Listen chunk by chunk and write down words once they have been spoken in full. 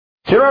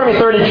Deuteronomy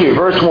 32,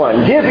 verse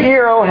 1. Give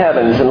ear, O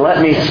heavens, and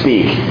let me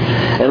speak.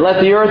 And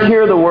let the earth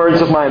hear the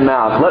words of my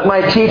mouth. Let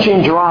my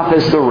teaching drop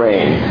as the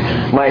rain.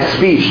 My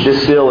speech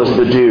distill as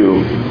the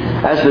dew.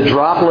 As the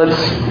droplets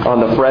on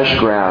the fresh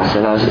grass,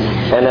 and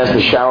as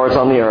the showers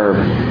on the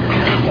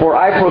herb. For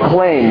I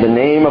proclaim the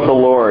name of the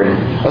Lord.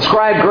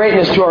 Ascribe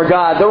greatness to our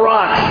God, the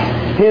rock.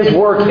 His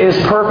work is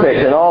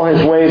perfect, and all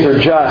His ways are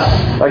just.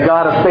 A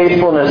God of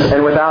faithfulness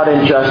and without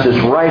injustice,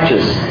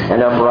 righteous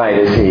and upright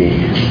is He.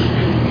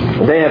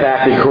 They have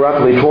acted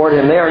corruptly toward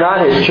Him. They are not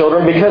His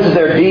children because of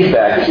their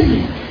defects,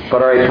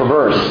 but are a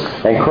perverse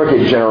and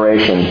crooked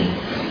generation.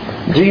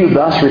 Do you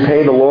thus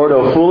repay the Lord,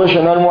 O foolish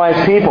and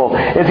unwise people?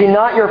 Is He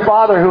not your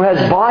Father who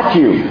has bought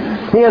you?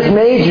 He has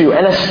made you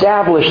and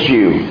established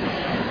you.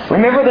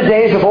 Remember the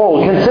days of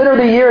old. Consider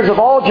the years of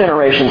all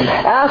generations.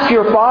 Ask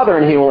your father,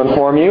 and he will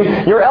inform you.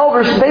 Your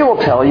elders, they will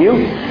tell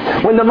you.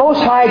 When the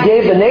Most High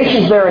gave the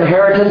nations their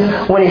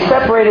inheritance, when He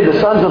separated the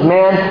sons of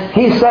man,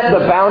 He set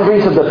the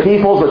boundaries of the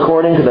peoples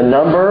according to the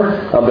number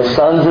of the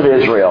sons of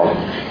Israel.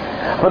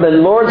 For the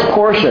Lord's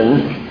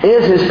portion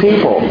is His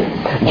people.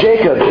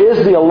 Jacob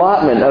is the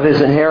allotment of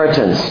His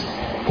inheritance.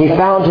 He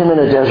found him in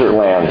a desert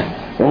land,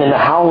 and in the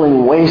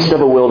howling waste of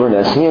a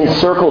wilderness. He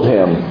encircled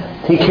him.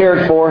 He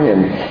cared for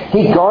him.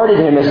 He guarded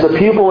him as the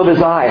pupil of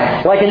His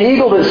eye. Like an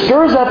eagle that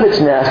stirs up its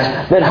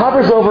nest, that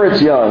hovers over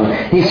its young,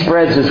 He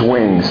spreads His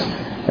wings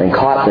and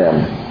caught them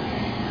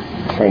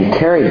and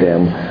carried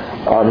them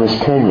on His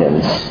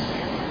pinions.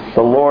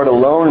 The Lord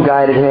alone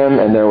guided him,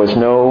 and there was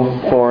no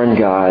foreign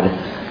God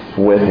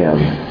with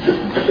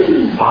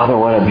him. Father,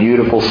 what a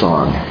beautiful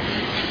song.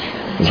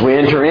 As we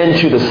enter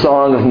into the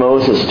song of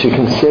Moses to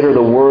consider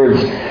the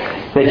words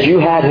that You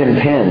had him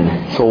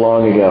pen so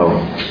long ago,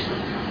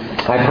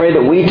 I pray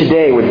that we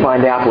today would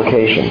find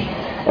application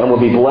and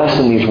would be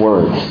blessed in these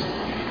words.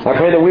 I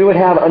pray that we would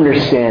have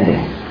understanding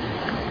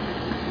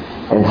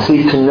and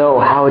seek to know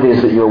how it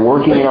is that You're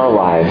working in our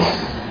lives,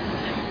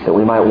 that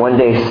we might one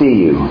day see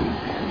You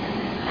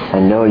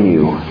and know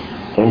You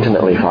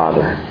intimately,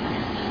 Father.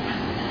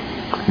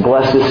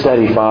 Bless this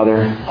study,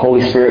 Father.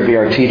 Holy Spirit, be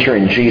our teacher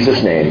in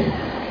Jesus' name.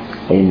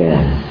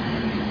 Amen.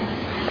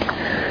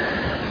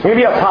 I'm going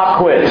to give you a pop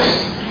quiz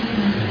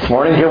this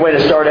morning. Good way to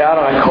start out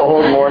on a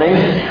cold morning.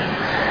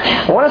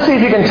 I want to see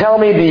if you can tell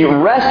me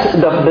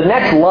the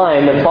next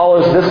line that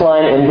follows this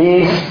line in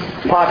these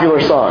popular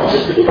songs.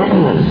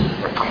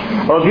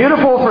 Oh,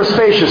 beautiful for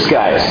spacious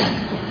skies.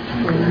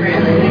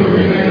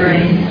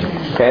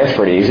 Okay, that's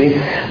pretty easy.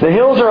 The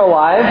hills are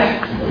alive.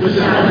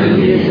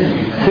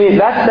 See,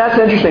 that's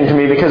interesting to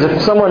me, because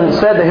if someone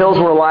said the hills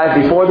were alive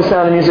before The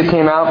Sound of Music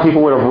came out,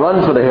 people would have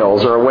run for the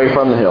hills or away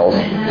from the hills.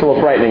 It's a little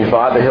frightening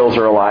thought. The hills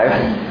are alive.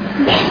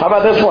 How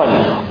about this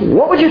one?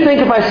 What would you think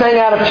if I sang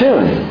out of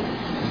tune?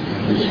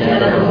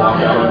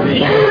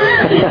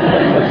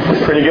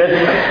 Pretty good.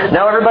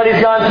 Now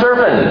everybody's gone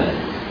surfing.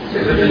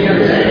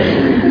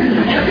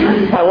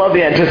 I love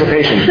the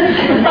anticipation.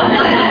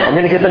 I'm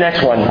going to get the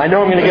next one. I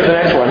know I'm going to get the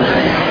next one.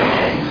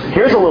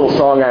 Here's a little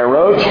song I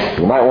wrote.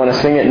 You might want to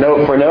sing it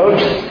note for note.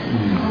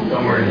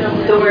 Don't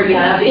worry, be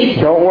happy.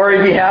 Don't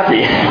worry, be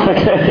happy.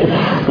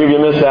 Okay. Maybe you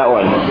missed that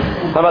one.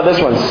 How about this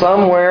one?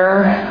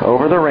 Somewhere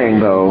over the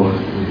rainbow.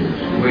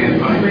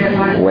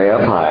 Way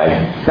up high.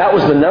 That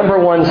was the number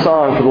one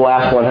song for the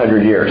last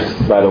 100 years,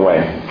 by the way.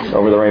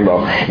 Over the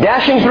rainbow.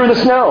 Dashing through the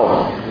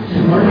snow.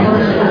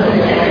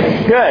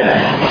 Good.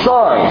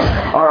 Songs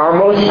are our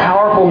most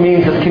powerful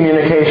means of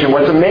communication.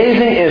 What's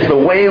amazing is the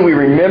way we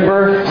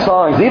remember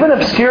songs. Even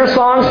obscure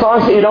songs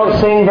that you don't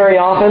sing very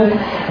often,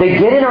 they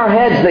get in our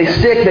heads, they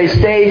stick, they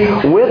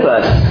stay with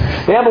us.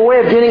 They have a way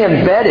of getting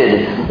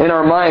embedded in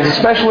our minds,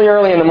 especially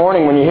early in the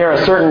morning when you hear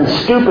a certain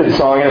stupid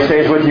song and it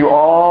stays with you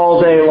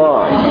all day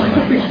long.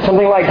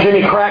 Something like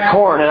Jimmy Crack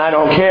Corn and I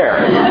Don't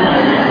Care.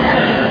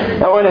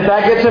 Now, if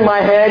that gets in my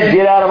head,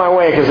 get out of my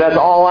way, because that's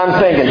all I'm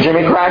thinking.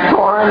 Jimmy Crack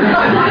Corn.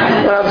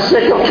 And I'm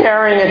sick of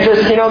carrying it.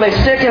 Just, they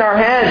stick in our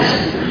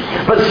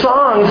heads. But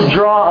songs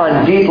draw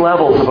on deep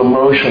levels of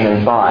emotion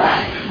and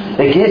thought.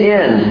 They get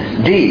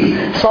in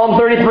deep. Psalm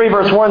 33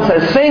 verse 1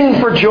 says, "Sing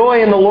for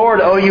joy in the Lord,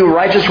 O you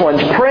righteous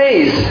ones.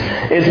 Praise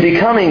is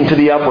becoming to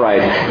the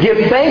upright. Give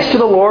thanks to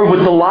the Lord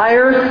with the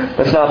lyre."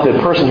 That's not the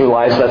person who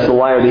lies, that's the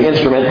lyre, the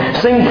instrument.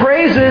 "Sing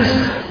praises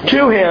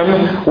to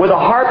Him with a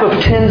harp of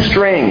 10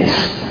 strings.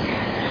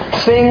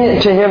 Sing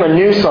to Him a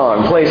new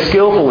song. Play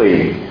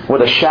skillfully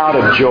with a shout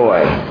of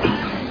joy."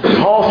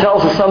 Paul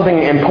tells us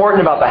something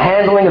important about the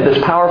handling of this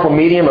powerful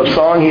medium of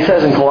song. He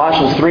says in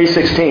Colossians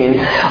 3:16,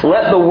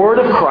 "Let the word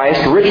of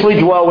Christ richly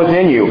dwell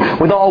within you,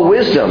 with all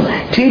wisdom,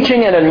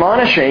 teaching and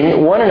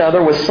admonishing one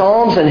another with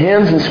psalms and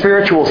hymns and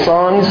spiritual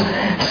songs,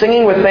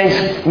 singing with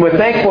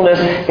thankfulness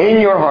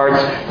in your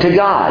hearts to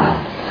God."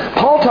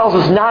 Paul tells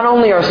us not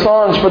only are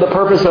songs for the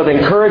purpose of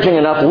encouraging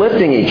and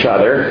uplifting each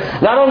other,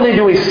 not only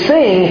do we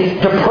sing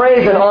to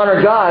praise and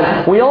honor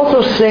God, we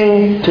also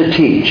sing to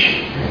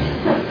teach.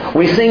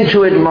 We sing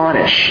to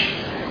admonish.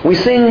 We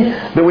sing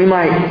that we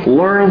might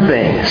learn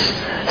things.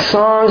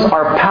 Songs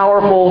are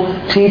powerful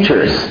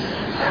teachers.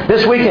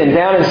 This weekend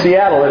down in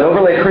Seattle at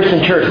Overlake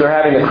Christian Church, they're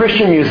having the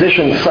Christian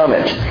Musician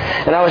Summit.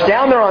 And I was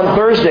down there on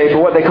Thursday for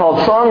what they called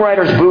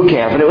Songwriters Boot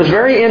Camp. And it was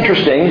very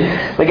interesting.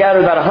 They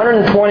gathered about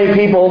 120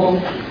 people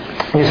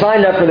who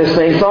signed up for this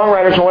thing.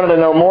 Songwriters wanted to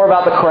know more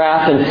about the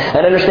craft and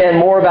understand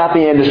more about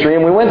the industry.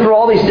 And we went through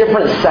all these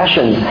different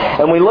sessions.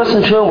 And we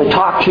listened to them. We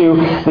talked to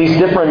these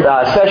different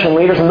session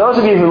leaders. And those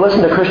of you who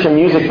listened to Christian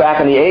music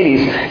back in the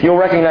 80s, you'll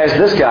recognize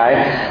this guy.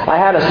 I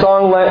had a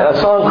song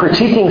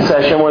critiquing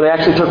session where they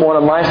actually took one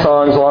of my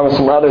songs along with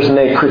some others and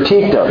they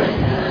critiqued them.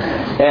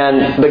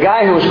 And the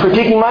guy who was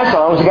critiquing my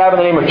song was a guy by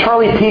the name of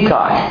Charlie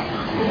Peacock.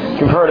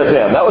 You've heard of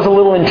him. That was a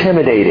little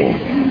intimidating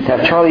to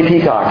have Charlie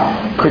Peacock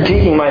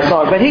critiquing my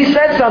song. But he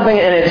said something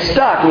and it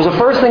stuck. It was the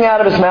first thing out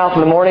of his mouth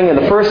in the morning in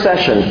the first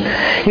session.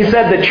 He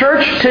said, the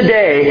church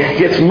today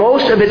gets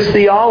most of its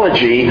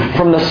theology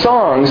from the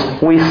songs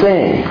we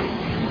sing.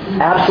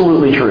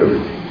 Absolutely true.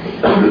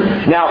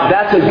 Now,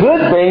 that's a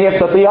good thing if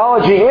the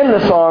theology in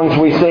the songs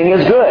we sing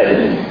is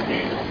good.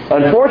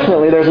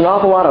 Unfortunately, there's an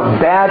awful lot of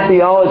bad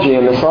theology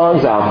in the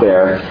songs out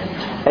there.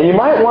 And you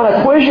might want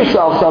to quiz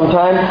yourself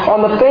sometime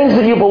on the things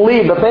that you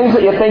believe, the things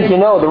that you think you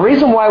know. The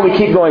reason why we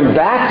keep going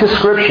back to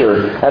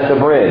Scripture at the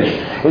Bridge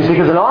is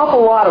because an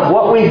awful lot of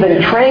what we've been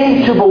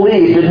trained to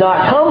believe did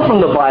not come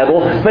from the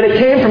Bible, but it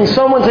came from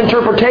someone's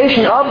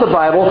interpretation of the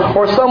Bible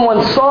or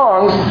someone's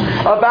songs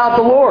about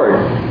the Lord.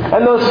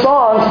 And those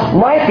songs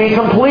might be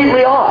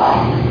completely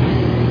off.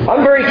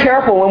 I'm very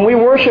careful when we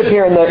worship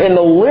here in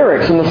the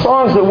lyrics and the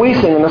songs that we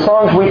sing and the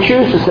songs we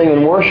choose to sing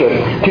in worship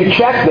to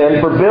check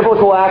them for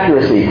biblical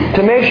accuracy,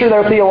 to make sure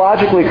they're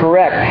theologically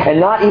correct and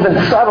not even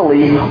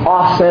subtly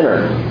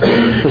off-center.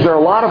 Because there are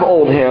a lot of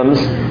old hymns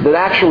that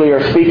actually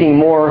are speaking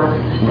more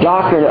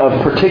doctrine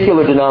of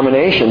particular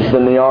denominations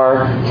than they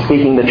are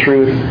speaking the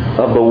truth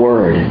of the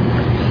Word.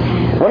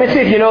 Let me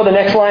see if you know the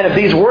next line of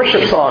these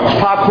worship songs.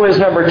 Pop quiz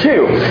number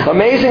 2.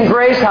 Amazing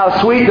Grace,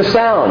 how sweet the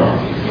sound.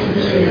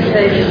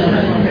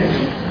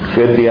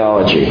 Good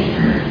theology.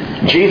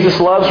 Jesus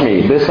loves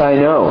me, this I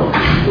know.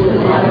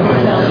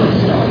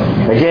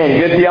 Again,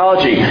 good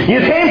theology. You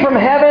came from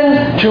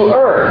heaven to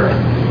earth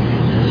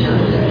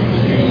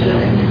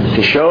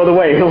to show the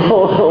way. A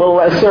little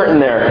less certain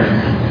there.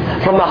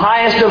 From the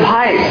highest of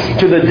heights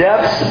to the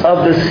depths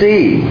of the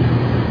sea.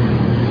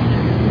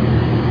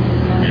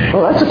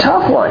 Well, that's a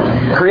tough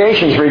one.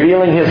 Creation's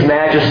revealing His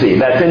majesty.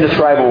 That's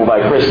Indescribable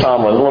by Chris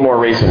Tomlin. A little more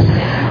recent.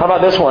 How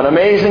about this one?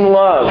 Amazing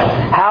love.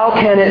 How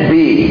can it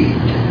be?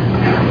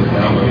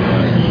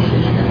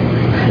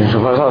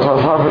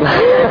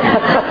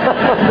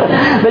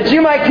 That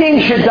you, my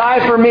King, should die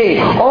for me.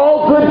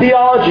 All good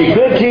theology,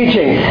 good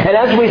teaching. And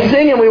as we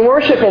sing and we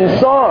worship in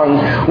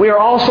song, we are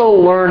also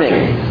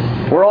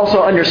learning. We're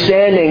also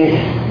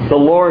understanding the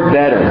Lord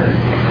better.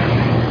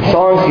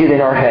 Songs get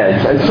in our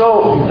heads. And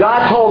so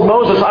God told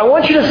Moses, I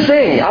want you to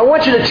sing. I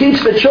want you to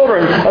teach the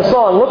children a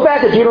song. Look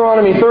back at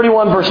Deuteronomy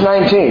 31, verse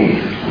 19.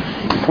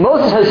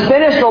 Moses has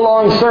finished a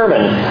long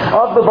sermon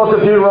of the book of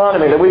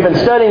Deuteronomy that we've been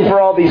studying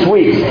for all these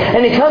weeks.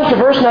 And he comes to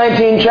verse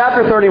 19,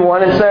 chapter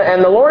 31,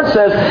 and the Lord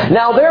says,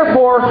 Now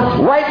therefore,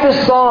 write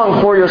this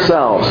song for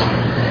yourselves,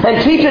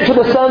 and teach it to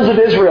the sons of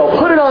Israel.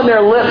 Put it on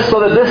their lips so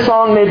that this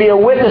song may be a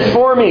witness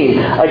for me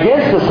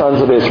against the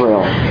sons of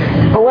Israel.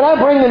 For when I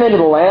bring them into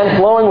the land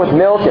flowing with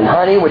milk and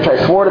honey, which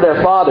I swore to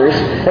their fathers,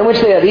 and which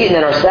they have eaten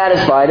and are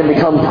satisfied and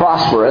become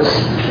prosperous,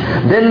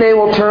 then they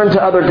will turn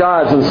to other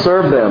gods and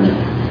serve them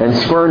and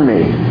spurn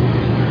me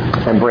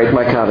and break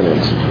my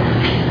covenant.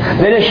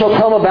 Then it shall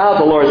come about,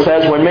 the Lord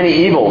says, when many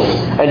evils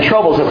and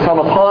troubles have come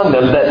upon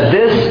them, that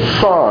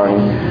this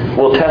song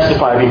will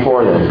testify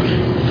before them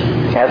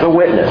as a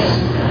witness.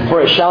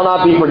 For it shall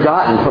not be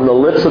forgotten from the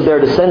lips of their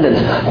descendants.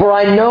 For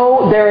I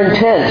know their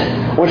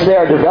intent, which they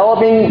are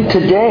developing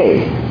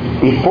today,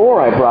 before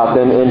I brought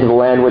them into the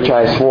land which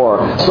I swore.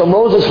 So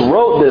Moses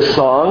wrote this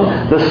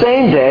song the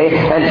same day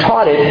and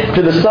taught it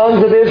to the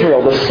sons of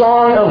Israel. The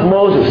song of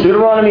Moses,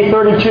 Deuteronomy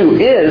 32,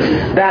 is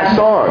that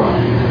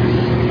song.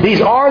 These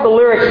are the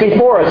lyrics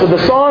before us of the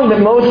song that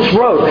Moses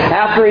wrote.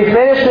 After he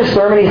finished his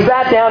sermon, he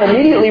sat down,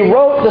 immediately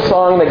wrote the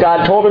song that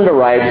God told him to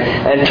write,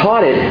 and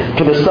taught it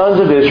to the sons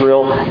of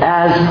Israel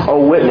as a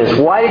witness.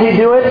 Why did he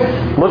do it?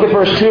 Look at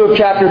verse 2 of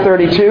chapter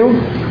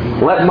 32.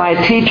 Let my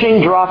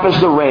teaching drop as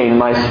the rain,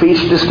 my speech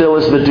distill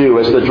as the dew,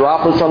 as the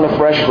droplets on the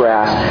fresh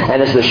grass,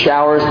 and as the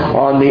showers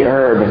on the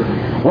herb.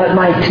 Let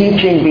my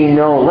teaching be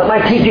known. Let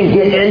my teaching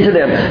get into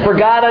them. For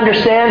God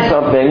understands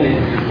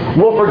something.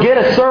 We'll forget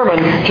a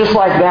sermon just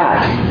like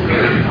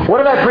that. What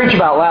did I preach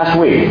about last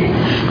week?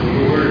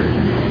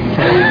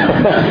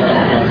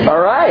 All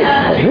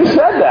right. Who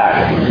said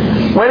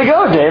that? Way to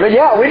go, David.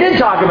 Yeah, we did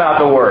talk about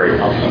the Word.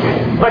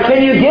 But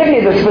can you give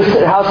me the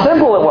specific, how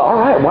simple it was? All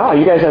right, wow,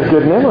 you guys have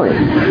good memory.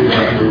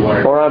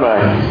 Or I'm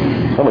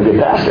a good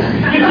pastor.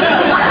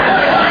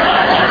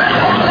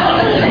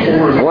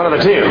 One of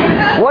the two.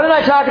 What did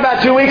I talk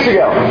about 2 weeks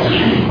ago?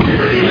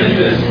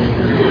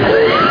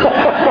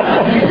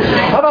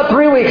 How about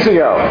 3 weeks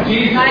ago?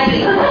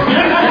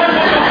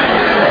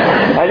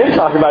 I did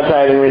talked about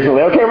tithing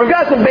recently. Okay, we've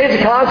got some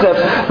basic concepts,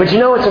 but you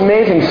know it's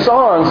amazing.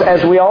 Songs,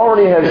 as we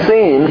already have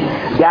seen,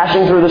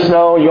 dashing through the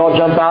snow, you all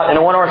jump out in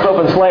a one-horse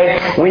open sleigh,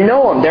 we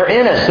know them. They're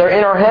in us. They're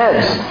in our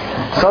heads.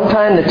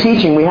 Sometimes the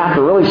teaching, we have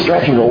to really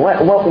stretch and go,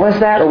 what was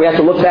that? Or we have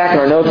to look back in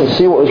our notes and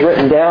see what was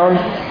written down.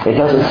 It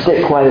doesn't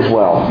stick quite as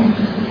well.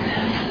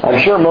 I'm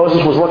sure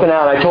Moses was looking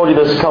out, I told you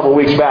this a couple of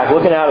weeks back,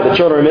 looking out at the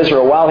children of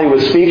Israel while he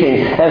was speaking,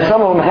 and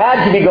some of them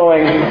had to be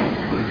going,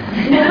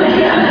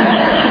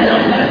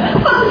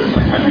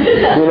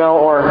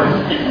 or...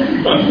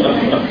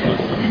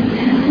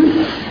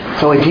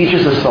 So he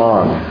teaches the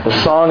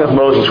song of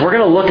Moses. We're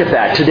going to look at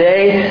that.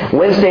 Today,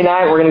 Wednesday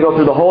night, we're going to go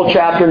through the whole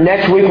chapter.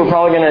 Next week, we're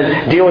probably going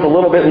to deal with a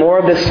little bit more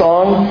of this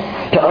song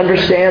to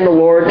understand the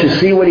Lord, to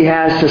see what He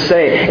has to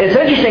say. It's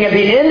interesting, at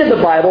the end of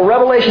the Bible,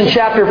 Revelation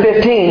chapter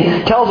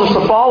 15 tells us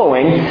the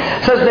following.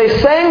 It says, they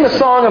sang the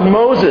song of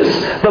Moses,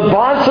 the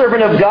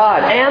bondservant of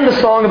God, and the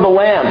song of the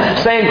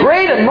Lamb, saying,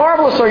 great and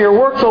marvelous are your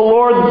works, O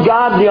Lord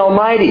God the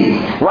Almighty.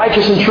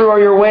 Righteous and true are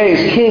your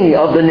ways, King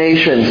of the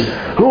nations.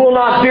 Who will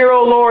not fear,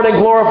 O Lord,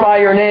 and glorify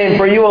your name?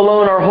 For you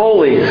alone are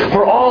holy.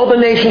 For all the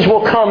nations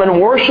will come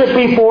and worship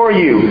before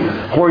you,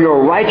 for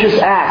your righteous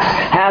acts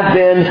have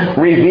been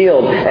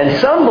revealed. And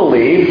some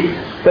believe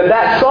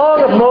that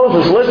song of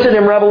Moses listed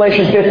in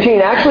Revelation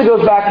 15 actually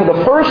goes back to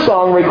the first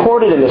song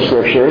recorded in the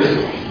Scriptures,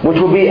 which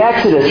would be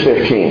Exodus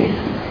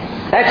 15.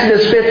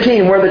 Exodus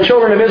 15, where the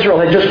children of Israel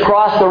had just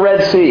crossed the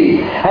Red Sea,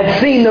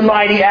 had seen the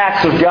mighty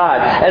acts of God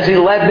as He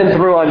led them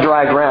through on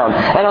dry ground.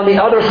 And on the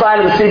other side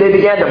of the sea, they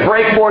began to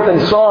break forth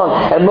in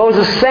song, and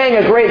Moses sang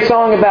a great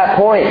song at that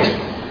point.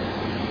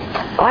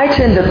 I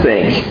tend to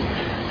think,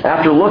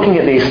 after looking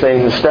at these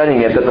things and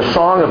studying it, that the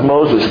song of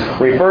Moses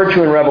referred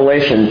to in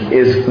Revelation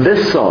is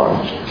this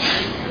song.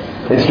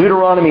 It's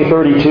Deuteronomy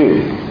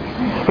 32.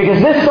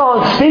 Because this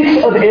song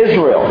speaks of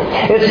Israel.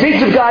 It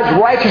speaks of God's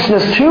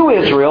righteousness to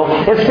Israel.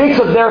 It speaks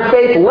of their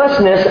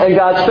faithlessness and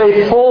God's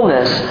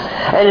faithfulness.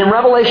 And in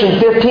Revelation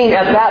 15,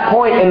 at that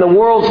point in the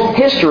world's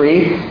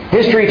history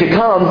to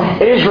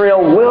come,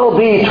 Israel will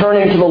be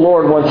turning to the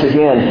Lord once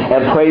again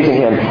and praising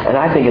Him. And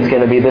I think it's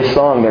going to be this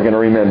song they're going to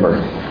remember.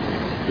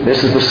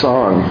 This is the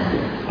song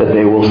that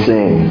they will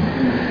sing.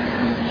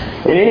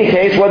 In any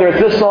case, whether it's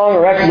this song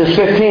or Exodus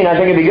 15, I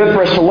think it'd be good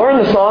for us to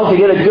learn the song to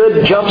get a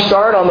good jump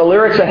start on the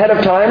lyrics ahead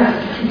of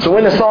time. So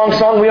when the song's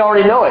sung, we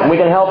already know it. And we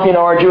can help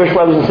our Jewish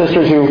brothers and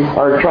sisters who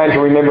are trying to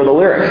remember the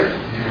lyrics.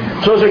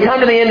 So as we come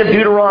to the end of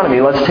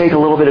Deuteronomy, let's take a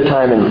little bit of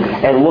time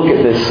and look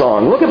at this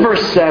song. Look at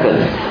verse 7.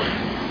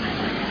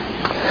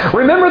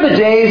 Remember the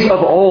days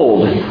of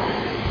old,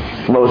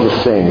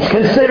 Moses sings.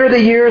 Consider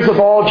the years of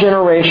all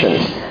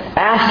generations.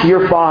 Ask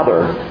your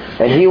father,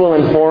 and he will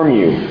inform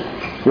you.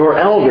 Your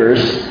elders,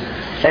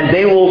 and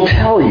they will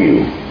tell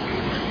you.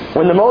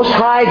 When the Most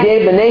High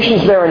gave the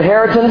nations their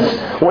inheritance,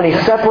 when He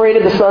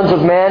separated the sons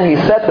of man, He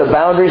set the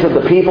boundaries of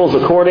the peoples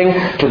according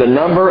to the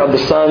number of the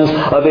sons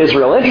of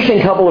Israel. Interesting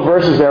couple of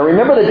verses there.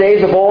 Remember the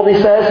days of old, he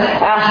says.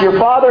 Ask your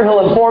father,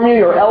 he'll inform you.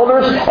 Your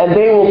elders, and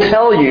they will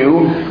tell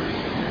you.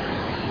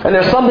 And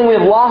there's something we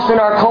have lost in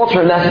our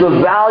culture, and that's the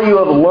value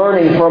of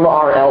learning from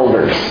our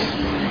elders.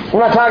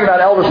 We're not talking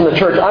about elders in the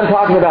church. I'm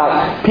talking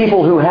about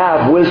people who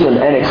have wisdom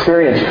and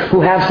experience,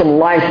 who have some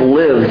life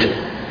lived,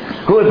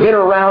 who have been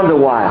around a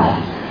while.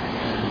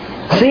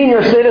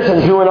 Senior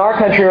citizens who in our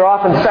country are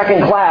often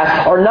second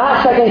class are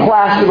not second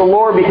class to the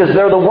Lord because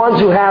they're the ones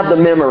who have the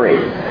memory.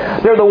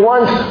 They're the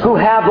ones who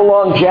have the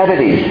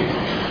longevity.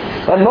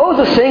 And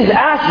Moses sings,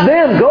 ask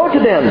them, go to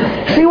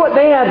them, see what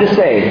they have to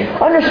say.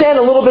 Understand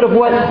a little bit of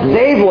what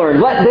they've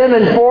learned. Let them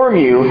inform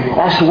you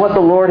as to what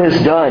the Lord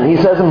has done. He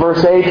says in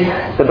verse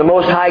 8 that the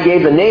Most High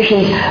gave the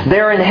nations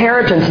their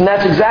inheritance, and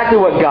that's exactly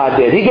what God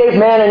did. He gave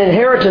man an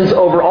inheritance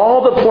over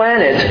all the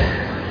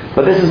planet.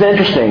 But this is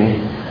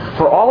interesting.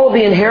 For all of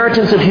the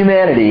inheritance of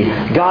humanity,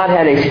 God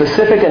had a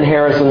specific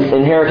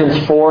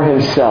inheritance for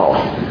Himself.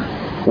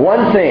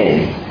 One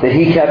thing that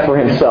He kept for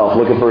Himself.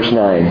 Look at verse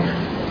 9.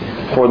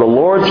 For the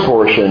Lord's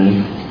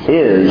portion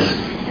is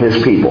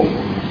His people.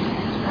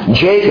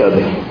 Jacob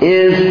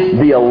is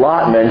the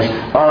allotment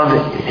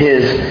of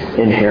His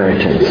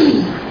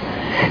inheritance.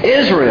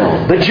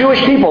 Israel, the Jewish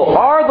people,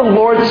 are the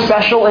Lord's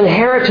special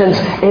inheritance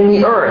in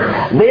the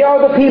earth. They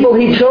are the people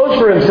He chose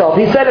for Himself.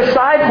 He set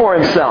aside for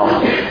Himself.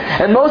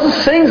 And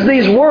Moses sings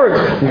these words.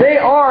 They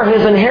are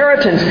His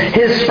inheritance,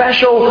 His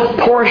special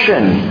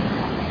portion.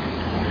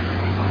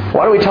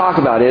 Why do we talk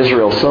about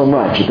Israel so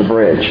much at the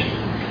bridge?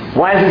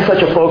 Why is it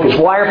such a focus?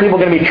 Why are people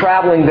going to be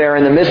traveling there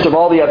in the midst of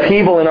all the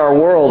upheaval in our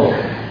world?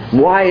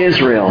 Why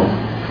Israel?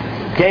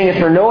 Gang, if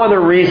for no other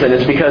reason,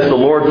 it's because the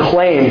Lord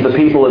claimed the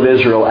people of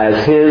Israel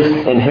as His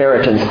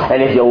inheritance.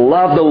 And if you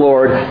love the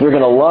Lord, you're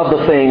going to love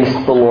the things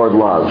the Lord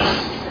loves.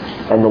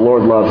 And the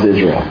Lord loves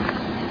Israel.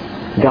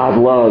 God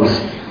loves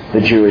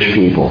the Jewish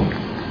people.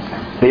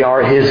 They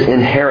are His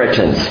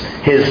inheritance,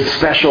 His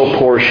special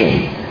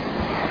portion.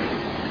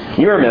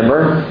 You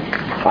remember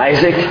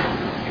Isaac,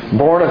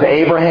 born of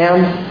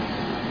Abraham,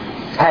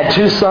 had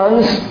 2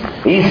 sons,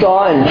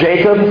 Esau and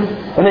Jacob.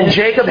 And then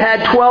Jacob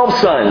had 12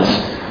 sons.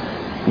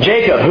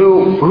 Jacob,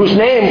 whose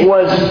name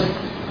was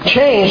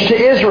changed to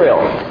Israel,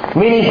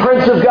 meaning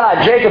Prince of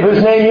God. Jacob,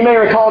 whose name you may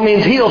recall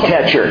means heel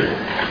catcher.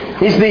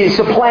 He's the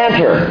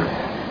supplanter.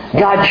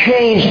 God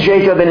changed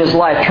Jacob in his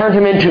life, turned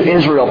him into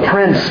Israel,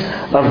 Prince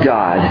of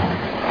God.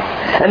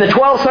 And the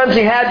 12 sons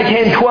he had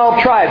became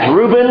 12 tribes.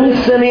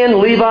 Reuben, Simeon,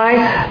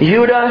 Levi,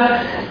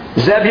 Judah,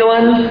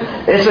 Zebulun,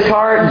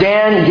 Issachar,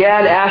 Dan,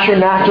 Gad, Asher,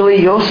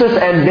 Naphtali, Joseph,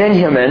 and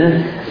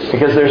Benjamin.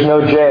 Because there's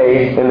no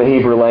J in the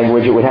Hebrew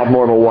language, it would have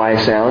more of a Y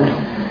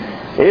sound.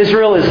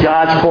 Israel is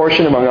God's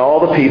portion among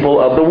all the people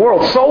of the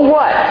world. So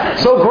what?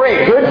 So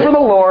great. Good for the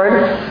Lord.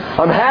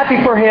 I'm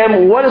happy for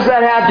Him. What does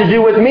that have to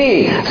do with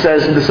me?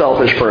 Says the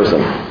selfish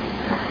person.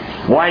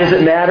 Why does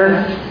it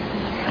matter?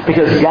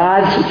 Because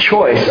God's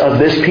choice of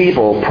this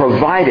people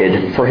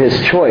provided for His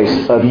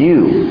choice of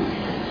you.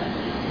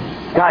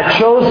 God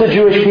chose the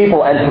Jewish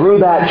people, and through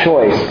that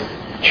choice,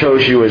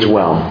 chose you as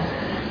well.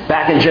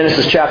 Back in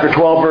Genesis chapter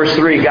 12, verse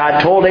 3, God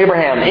told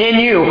Abraham, in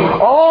you,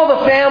 all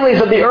the families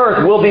of the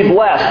earth will be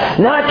blessed.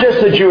 Not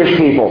just the Jewish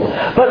people,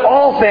 but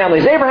all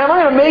families. Abraham,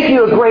 I'm going to make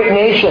you a great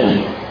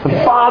nation,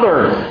 the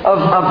father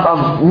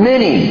of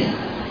many.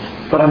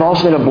 But I'm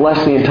also going to bless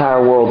the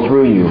entire world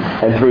through you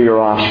and through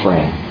your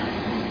offspring.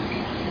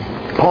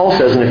 Paul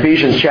says in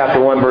Ephesians chapter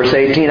 1, verse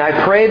 18,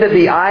 I pray that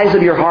the eyes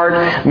of your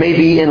heart may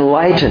be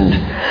enlightened,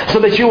 so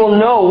that you will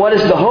know what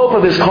is the hope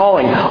of His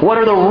calling, what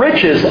are the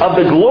riches of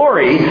the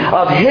glory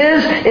of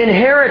His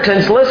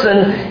inheritance,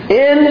 listen,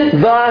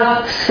 in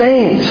the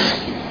saints.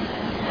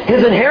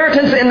 His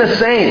inheritance in the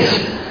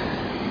saints.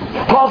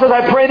 Paul says,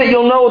 I pray that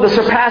you'll know the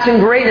surpassing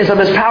greatness of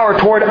His power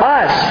toward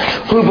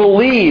us who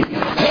believe.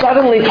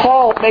 Suddenly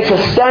Paul makes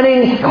a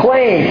stunning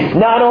claim.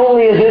 Not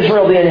only is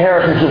Israel the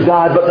inheritance of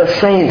God, but the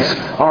saints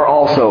are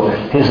also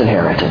His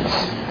inheritance.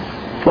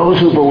 Those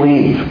who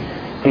believe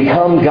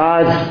become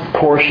God's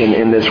portion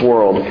in this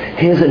world,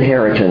 His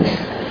inheritance,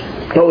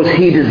 those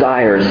He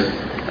desires.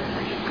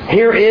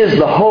 Here is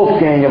the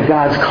hope, gang, of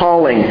God's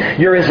calling.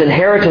 You're His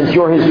inheritance,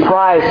 you're His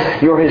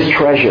prize, you're His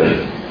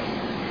treasure.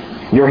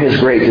 You're His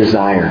great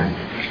desire.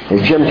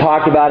 As Jim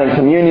talked about in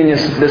communion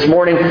this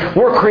morning,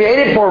 we're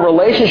created for a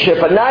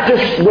relationship, but not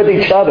just with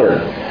each other.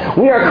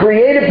 We are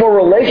created for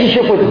a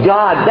relationship with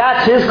God.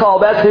 That's His call.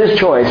 That's His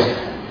choice.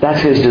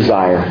 That's His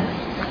desire.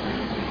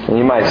 And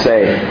you might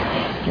say,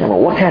 well,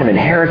 what kind of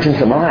inheritance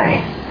am I?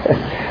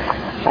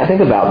 I think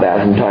about that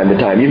from time to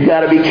time. You've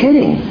got to be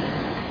kidding.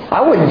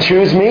 I wouldn't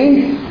choose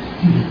me,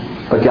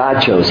 but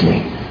God chose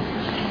me.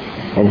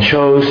 And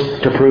chose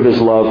to prove His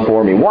love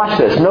for me. Watch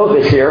this. Note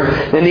this here.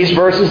 In these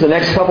verses, the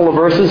next couple of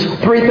verses,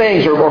 3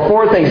 things or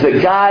 4 things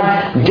that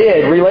God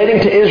did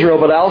relating to Israel,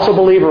 but I also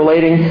believe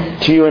relating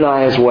to you and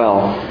I as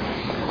well.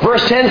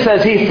 Verse 10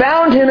 says, He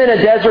found him in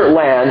a desert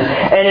land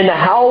and in the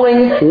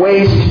howling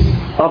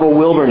waste of a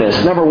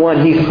wilderness. Number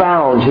 1, He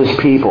found His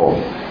people.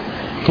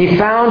 He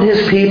found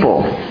His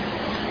people.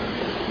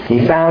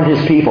 He found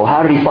His people.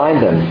 How did He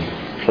find them?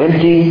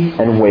 Empty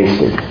and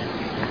wasted.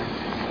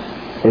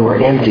 They were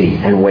empty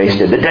and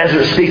wasted. The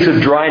desert speaks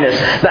of dryness.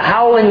 The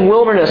howling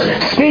wilderness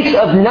speaks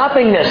of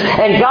nothingness.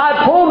 And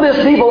God pulled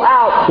this people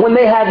out when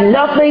they had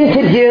nothing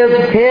to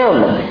give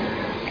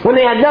Him. When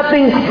they had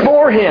nothing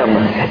for Him.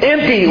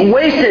 Empty,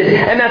 wasted.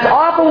 And that's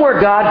often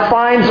where God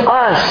finds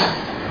us.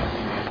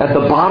 At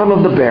the bottom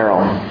of the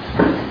barrel.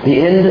 The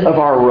end of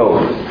our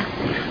rope.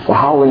 The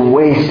howling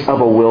waste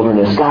of a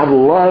wilderness. God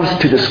loves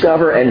to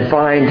discover and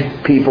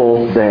find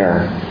people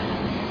there.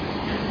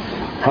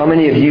 How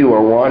many of you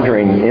are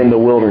wandering in the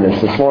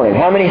wilderness this morning?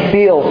 How many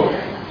feel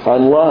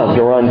unloved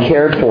or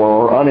uncared for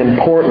or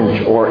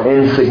unimportant or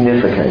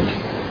insignificant?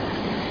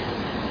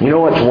 You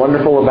know what's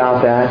wonderful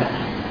about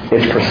that?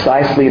 It's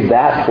precisely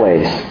that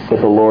place that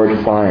the Lord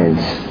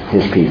finds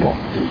His people.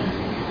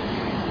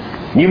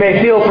 You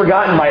may feel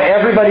forgotten by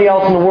everybody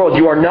else in the world.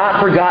 You are not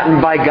forgotten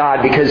by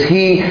God because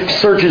He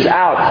searches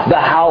out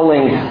the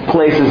howling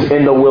places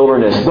in the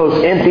wilderness,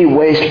 those empty,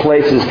 waste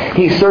places.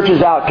 He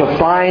searches out to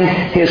find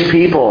His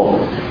people.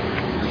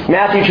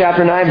 Matthew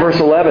chapter 9, verse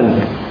 11.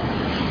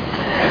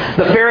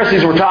 The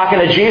Pharisees were talking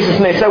to Jesus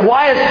and they said,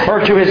 or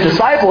to His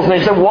disciples, and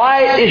they said,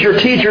 why is your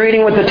teacher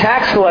eating with the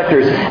tax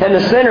collectors and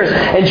the sinners?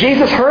 And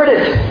Jesus heard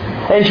it.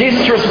 And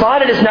Jesus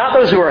responded, it's not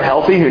those who are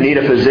healthy who need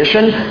a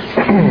physician,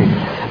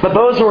 but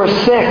those who are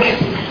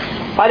sick.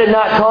 I did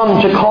not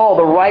come to call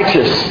the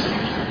righteous,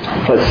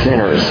 but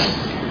sinners.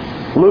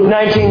 Luke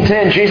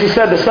 19:10, Jesus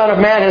said, the Son of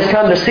Man has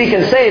come to seek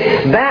and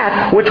save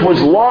that which was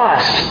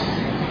lost.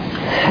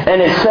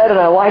 And it said, and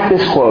I like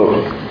this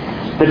quote,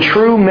 the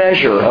true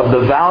measure of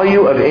the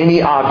value of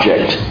any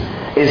object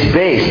is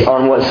based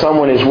on what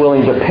someone is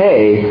willing to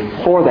pay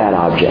for that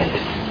object.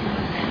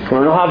 You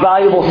want to know how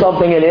valuable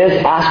something it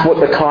is? Ask what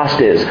the cost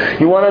is.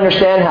 You want to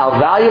understand how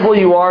valuable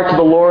you are to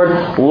the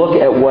Lord?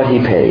 Look at what He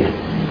paid.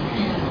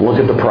 Look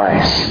at the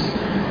price.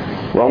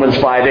 Romans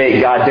 5:8,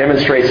 God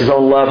demonstrates His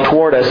own love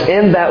toward us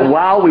in that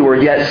while we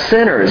were yet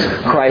sinners,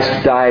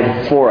 Christ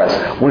died for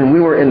us. When we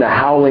were in the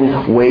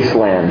howling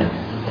wasteland.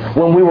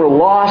 When we were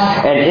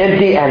lost and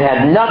empty and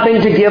had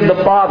nothing to give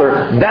the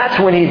Father, that's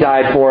when He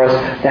died for us.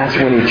 That's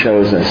when He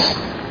chose us.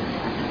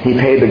 He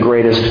paid the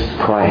greatest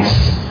price.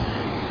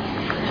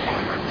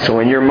 So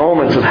in your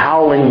moments of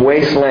howling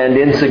wasteland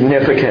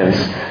insignificance,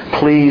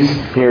 please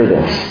hear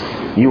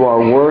this. You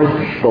are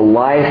worth the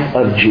life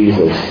of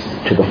Jesus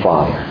to the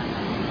Father.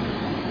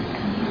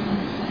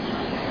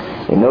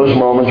 In those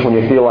moments when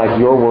you feel like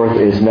your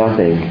worth is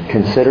nothing,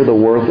 consider the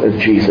worth of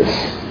Jesus.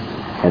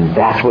 And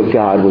that's what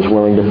God was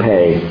willing to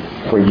pay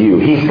for you.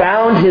 He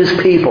found His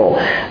people.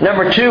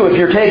 Number 2, if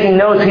you're taking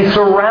notes, He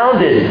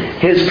surrounded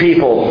His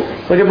people.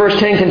 Look at verse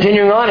 10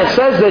 continuing on. It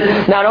says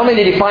that not only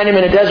did He find him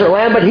in a desert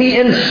land, but He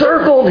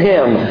encircled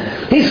him.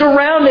 He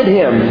surrounded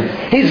him.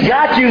 He's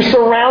got you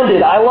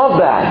surrounded. I love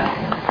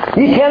that.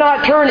 You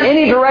cannot turn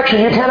any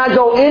direction. You cannot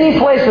go any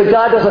place that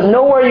God doesn't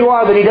know where you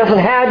are, that He doesn't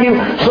have you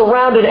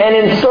surrounded and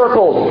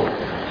encircled.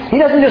 He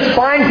doesn't just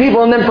find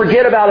people and then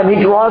forget about them.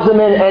 He draws them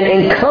in and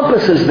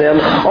encompasses them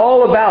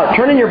all about.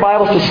 Turn in your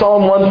Bibles to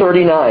Psalm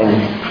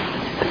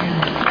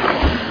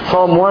 139.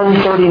 Psalm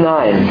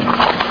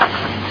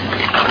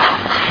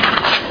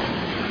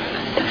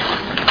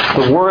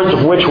 139. The words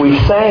of which we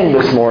sang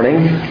this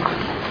morning.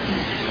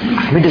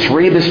 Let me just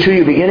read this to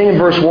you. Beginning in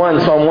verse 1,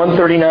 Psalm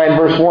 139,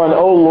 verse 1.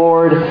 O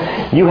Lord,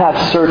 You have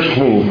searched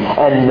me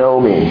and know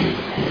me.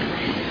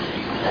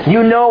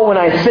 You know when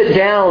I sit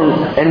down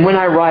and when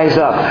I rise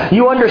up.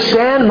 You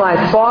understand my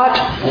thought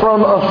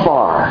from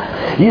afar.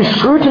 You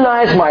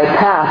scrutinize my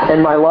path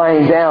and my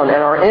lying down and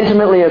are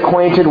intimately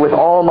acquainted with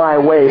all my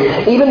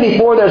ways. Even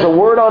before there's a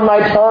word on my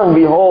tongue,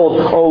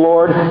 behold, O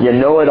Lord, You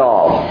know it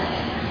all.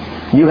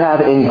 You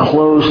have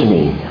enclosed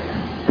me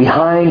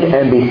behind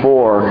and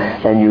before,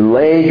 and You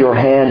laid Your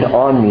hand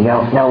on me.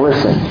 Now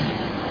listen,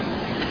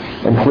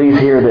 and please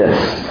hear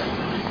this.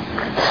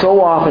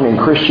 So often in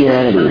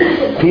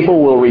Christianity,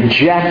 people will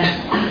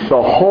reject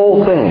the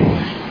whole thing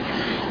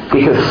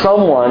because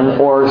someone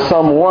or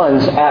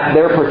someone's at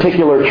their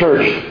particular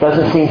church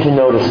doesn't seem to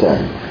notice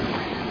them.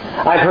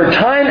 I've heard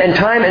time and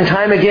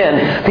time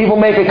again, people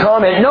make a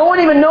comment, no one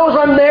even knows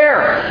I'm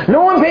there.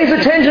 No one pays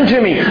attention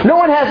to me. No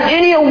one has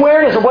any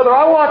awareness of whether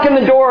I walk in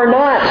the door or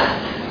not.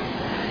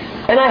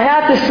 And I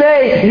have to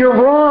say, you're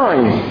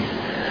wrong.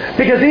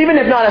 Because even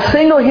if not a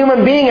single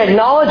human being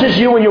acknowledges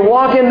you when you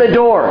walk in the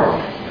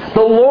door,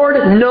 the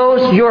Lord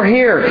knows you're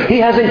here. He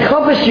has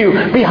encompassed you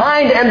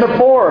behind and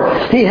before.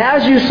 He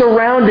has you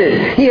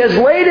surrounded. He has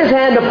laid His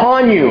hand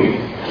upon you.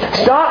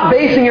 Stop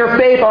basing your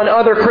faith on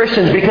other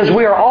Christians because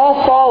we are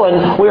all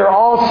fallen, we are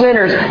all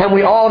sinners, and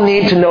we all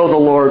need to know the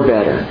Lord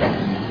better.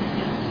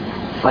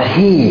 But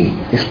He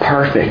is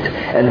perfect.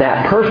 And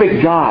that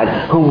perfect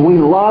God whom we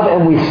love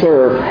and we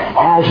serve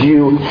has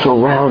you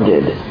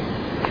surrounded.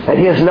 And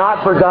He has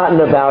not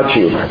forgotten about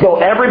you. Though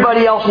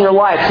everybody else in your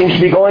life seems to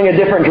be going a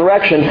different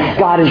direction,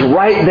 God is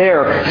right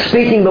there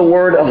speaking the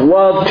word of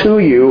love to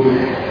you.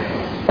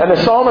 And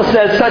the psalmist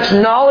says, such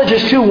knowledge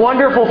is too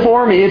wonderful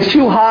for me. It's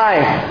too high.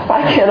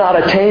 I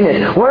cannot attain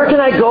it. Where can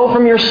I go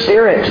from Your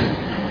Spirit?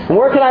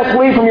 Where can I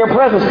flee from Your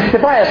presence?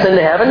 If I ascend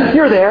to heaven,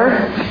 You're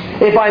there.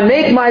 If I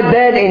make my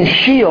bed in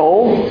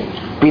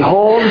Sheol,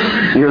 behold,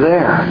 You're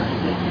there.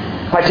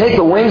 If I take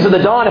the wings of the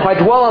dawn, if I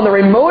dwell on the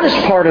remotest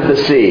part of the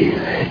sea,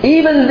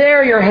 even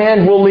there Your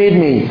hand will lead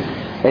me,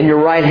 and Your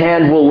right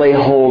hand will lay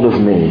hold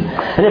of me.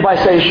 And if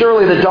I say,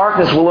 surely the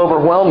darkness will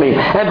overwhelm me,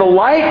 and the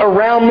light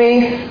around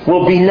me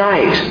will be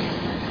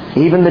night,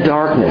 even the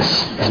darkness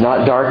is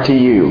not dark to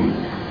You,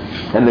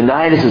 and the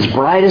night is as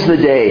bright as the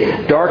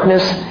day.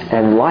 Darkness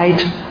and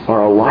light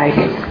are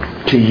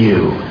alike to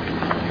You.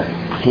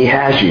 He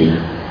has you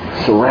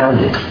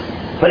surrounded.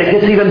 But it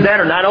gets even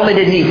better. Not only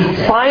did He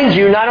find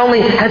you, not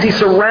only has He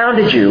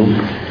surrounded you,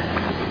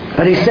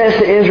 but He says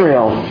to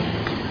Israel,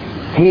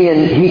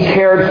 He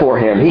cared for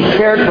him. He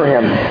cared for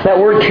him. That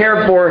word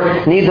cared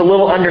for needs a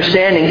little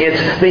understanding.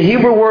 It's the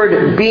Hebrew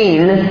word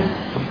bin,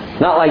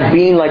 not like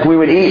bean like we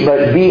would eat,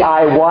 but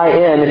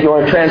B-I-Y-N, if you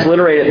want to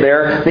transliterate it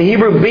there. The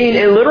Hebrew bin,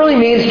 it literally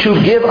means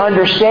to give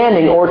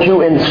understanding or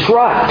to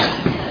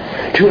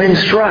instruct. To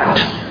instruct.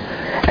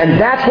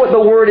 And that's what the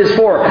word is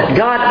for.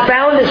 God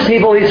found His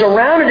people. He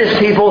surrounded His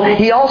people.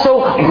 He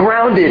also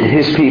grounded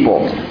His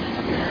people.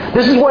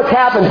 This is what's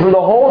happened through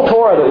the whole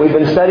Torah that we've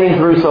been studying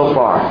through so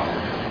far.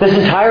 This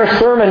entire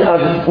sermon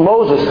of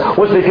Moses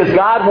was because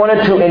God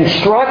wanted to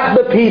instruct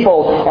the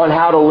people on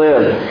how to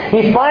live.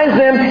 He finds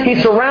them,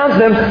 He surrounds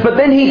them, but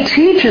then He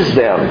teaches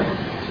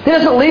them. He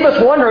doesn't leave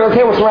us wondering,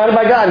 okay, we're surrounded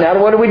by God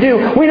now, what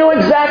do? We know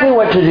exactly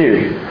what to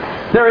do.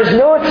 There is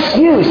no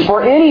excuse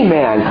for any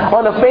man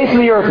on the face of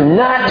the earth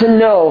not to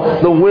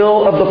know the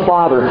will of the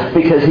Father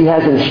because He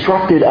has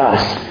instructed us.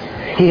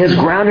 He has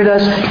grounded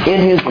us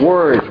in His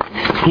Word.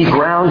 He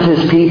grounds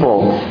His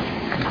people.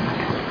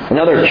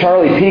 Another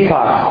Charlie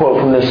Peacock quote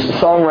from this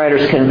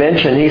Songwriters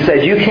Convention. He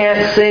says, you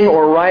can't sing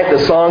or write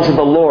the songs of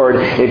the Lord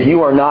if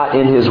you are not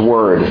in His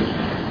Word.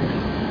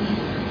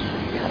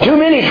 Too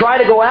many try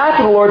to go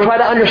after the Lord, try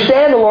to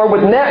understand the Lord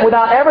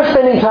without ever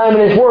spending time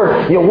in His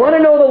Word. You want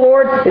to know the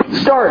Lord? It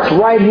starts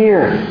right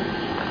here.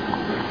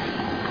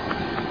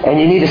 And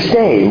you need to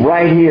stay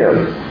right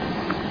here.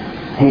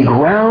 He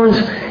grounds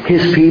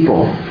His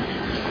people.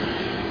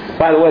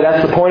 By the way,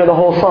 that's the point of the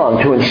whole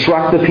song, to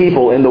instruct the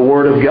people in the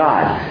Word of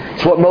God.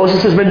 It's what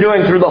Moses has been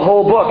doing through the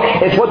whole book.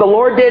 It's what the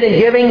Lord did in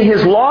giving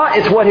His law.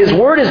 It's what His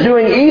Word is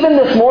doing even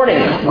this morning,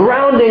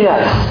 grounding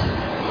us,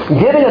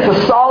 giving us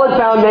a solid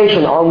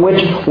foundation on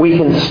which we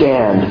can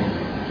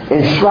stand,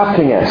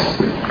 instructing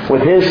us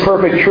with His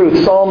perfect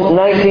truth. Psalm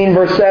 19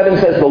 verse 7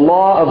 says, "The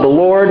law of the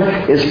Lord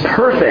is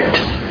perfect,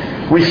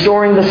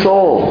 restoring the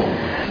soul.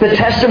 The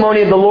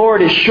testimony of the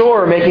Lord is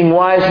sure, making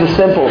wise the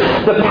simple.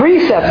 The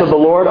precepts of the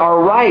Lord are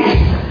right,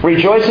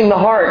 rejoicing the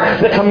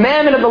heart. The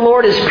commandment of the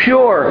Lord is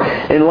pure,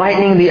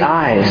 enlightening the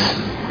eyes."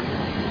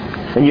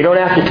 And you don't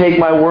have to take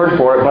my word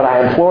for it, but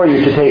I implore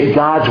you to take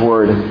God's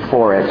word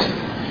for it.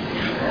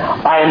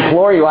 I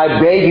implore you, I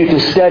beg you to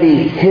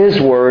study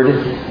His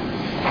word.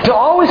 To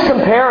always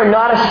compare and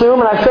not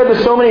assume, and I've said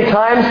this so many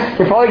times,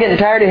 you're probably getting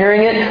tired of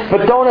hearing it,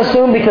 but don't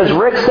assume because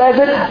Rick says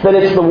it, that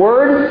it's the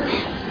Word.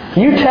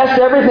 You test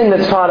everything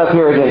that's taught up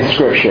here against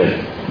Scripture.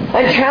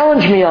 And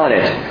challenge me on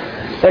it.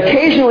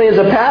 Occasionally as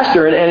a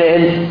pastor,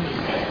 and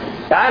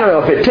I don't know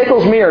if it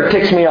tickles me or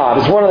ticks me off.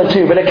 It's one of the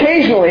two. But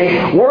occasionally,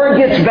 word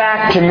gets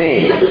back to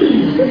me.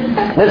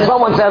 Then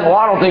someone says, "Well,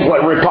 I don't think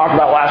what Rick talked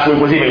about last week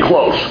was even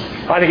close.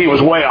 I think he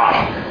was way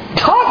off."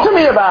 Talk to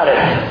me about it.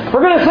 For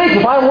goodness sake,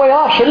 if I'm way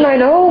off, shouldn't I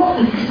know?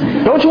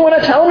 Don't you want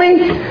to tell me?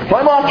 If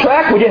I'm off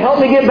track, would you help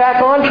me get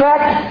back on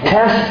track?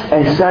 Test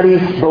and study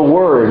the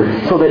Word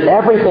so that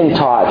everything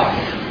taught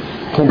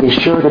can be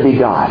sure to be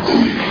God's.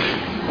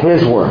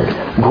 His Word.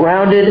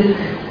 Grounded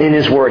in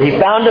His Word. He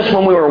found us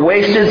when we were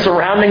wasted,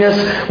 surrounding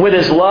us with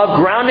His love,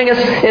 grounding us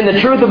in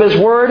the truth of His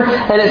Word.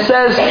 And it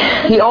says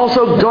He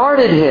also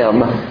guarded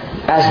him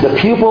as the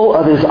pupil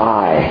of His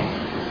eye.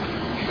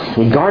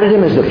 He guarded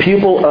him as the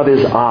pupil of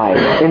His eye.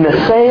 In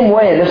the same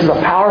way, and this is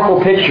a powerful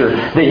picture,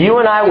 that you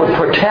and I would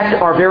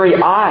protect our very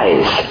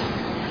eyes.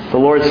 The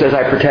Lord says,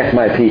 "I protect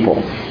my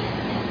people."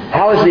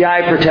 How is the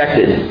eye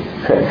protected?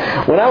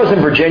 When I was in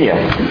Virginia,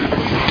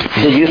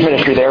 I did youth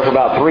ministry there for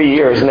about 3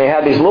 years, and they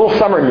had these little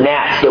summer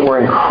gnats that were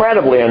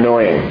incredibly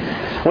annoying.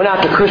 Went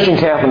out to Christian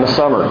camp in the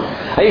summer.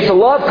 I used to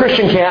love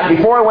Christian camp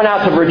before I went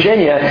out to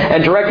Virginia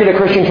and directed a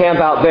Christian camp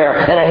out there.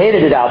 And I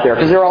hated it out there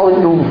because there were all these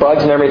little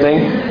bugs and everything.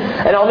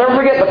 And I'll never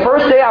forget the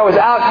first day I was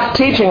out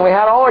teaching. We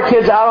had all our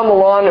kids out on the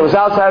lawn. It was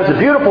outside. It was a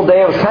beautiful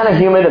day. It was kind of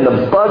humid and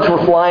the bugs were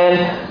flying.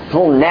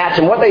 Little gnats.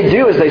 And what they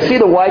do is they see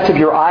the whites of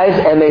your eyes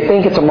and they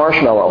think it's a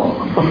marshmallow.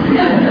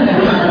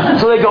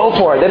 So they go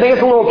for it. They think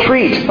it's a little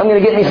treat. I'm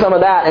going to get me some of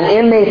that. And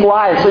in they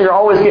fly. So you're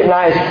always getting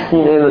eyes,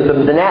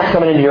 the gnats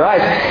coming into your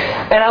eyes.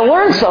 And I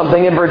learned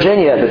something in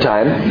Virginia at the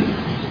time.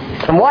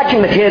 I'm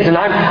watching the kids, and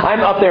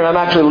I'm up there, and I'm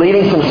actually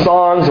leading some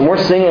songs, and we're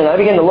singing, and I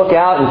begin to look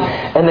out,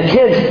 and the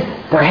kids,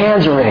 their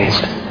hands are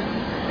raised.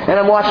 And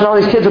I'm watching all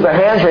these kids with their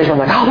hands raised,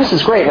 and I'm like, oh, this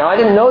is great. Now, I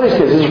didn't know these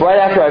kids. This is right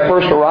after I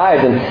first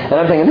arrived, and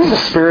I'm thinking, this is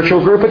a spiritual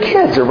group of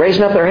kids. They're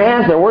raising up their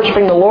hands, they're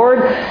worshiping the Lord,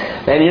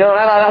 and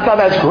I thought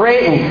that's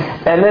great.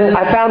 And then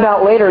I found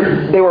out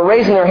later they were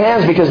raising their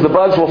hands because the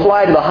bugs will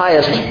fly to the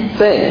highest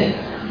thing.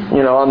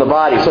 On the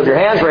body. So if your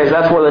hands raised,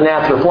 that's where the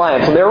gnats are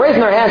flying. So they were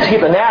raising their hands to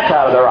keep the gnats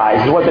out of their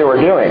eyes, is what they were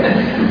doing.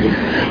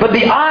 But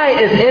the eye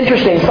is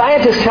interesting.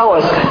 Scientists tell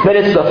us that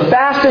it's the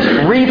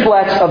fastest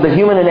reflex of the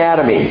human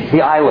anatomy,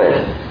 the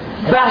eyelid.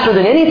 Faster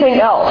than anything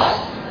else.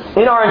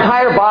 In our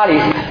entire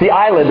bodies, the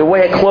eyelid, the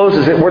way it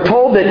closes it, we're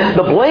told that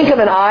the blink of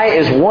an eye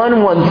is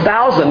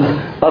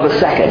 1/1000th of a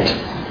second.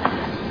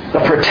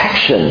 The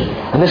protection.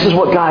 And this is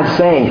what God's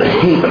saying.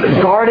 He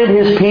guarded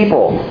His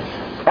people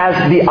as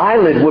the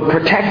eyelid would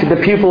protect the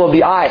pupil of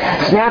the eye,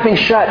 snapping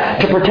shut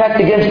to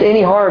protect against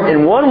any harm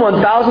in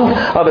 1/1000th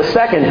of a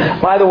second.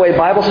 By the way,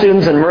 Bible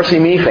students and Mercy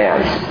Me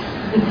fans,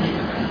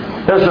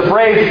 there's the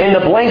phrase, "in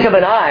the blink of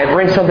an eye,"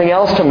 brings something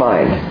else to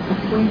mind.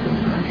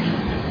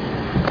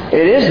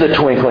 It is the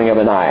twinkling of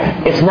an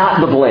eye. It's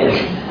not the blink.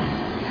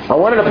 I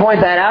wanted to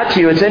point that out to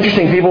you. It's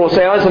interesting. People will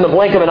say, oh, it's in the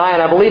blink of an eye.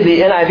 And I believe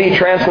the NIV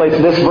translates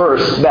this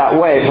verse that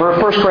way.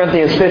 1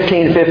 Corinthians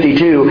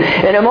 15:52.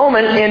 In a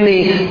moment, in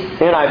the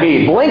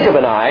NIV, blink of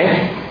an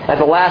eye, at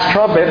the last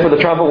trumpet, for the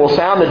trumpet will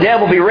sound, the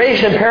dead will be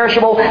raised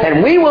imperishable,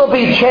 and we will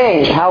be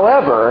changed.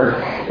 However,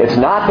 it's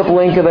not the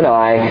blink of an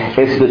eye.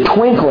 It's the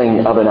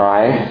twinkling of an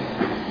eye.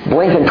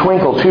 Blink and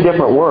twinkle, two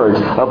different words.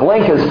 A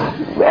blink is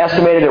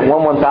estimated at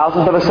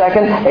 1/1000th of a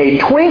second. A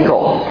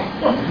twinkle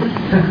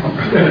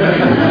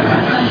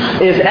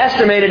is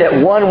estimated at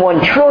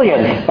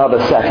 1/1 of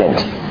a second.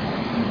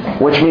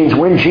 Which means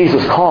when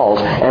Jesus calls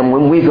and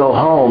when we go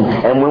home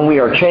and when we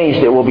are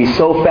changed, it will be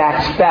so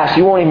fast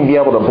you won't even be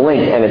able to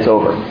blink and it's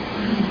over.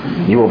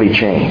 You will be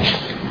changed.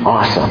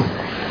 Awesome.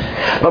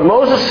 But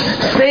Moses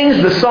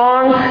sings the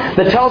song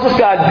that tells us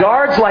God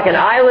guards like an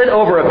eyelid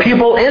over a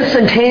people,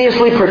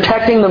 instantaneously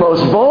protecting the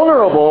most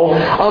vulnerable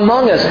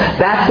among us.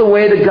 That's the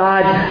way the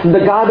God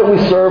that we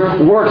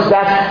serve works.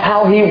 That's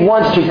how He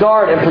wants to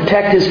guard and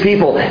protect His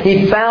people.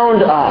 He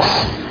found us.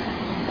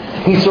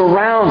 He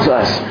surrounds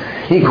us.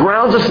 He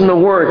grounds us in the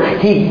Word.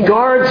 He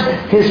guards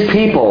His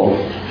people.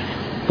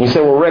 You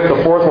say, well, Rick,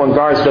 the fourth one,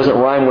 guards, doesn't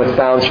rhyme with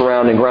found,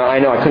 surround, and ground. I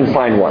know, I couldn't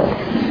find one.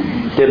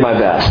 Did my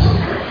best.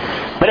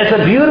 But it's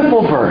a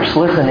beautiful verse.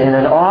 Listen, in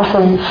an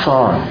awesome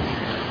song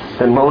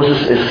that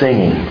Moses is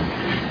singing.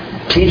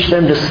 Teach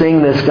them to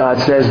sing this, God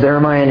says. They're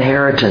my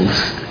inheritance.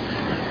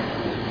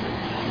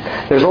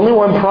 There's only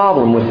one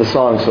problem with the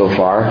song so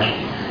far.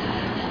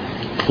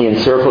 He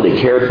encircled,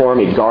 he cared for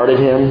him, he guarded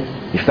him,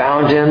 he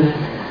found him.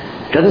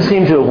 It doesn't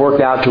seem to have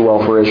worked out too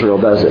well for Israel,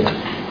 does it?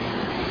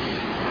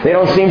 They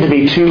don't seem to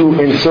be too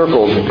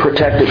encircled,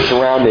 protected,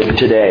 surrounded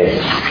today.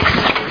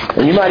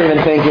 And you might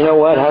even think, you know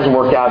what, it hasn't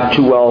worked out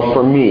too well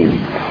for me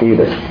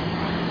either.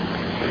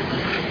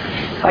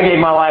 I gave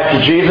my life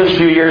to Jesus a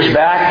few years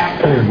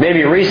back,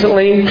 maybe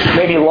recently,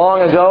 maybe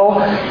long ago.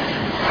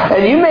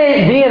 And you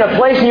may be in a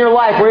place in your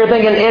life where you're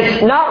thinking,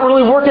 it's not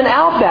really working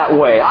out that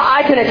way.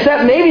 I can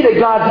accept maybe that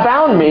God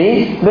found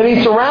me, that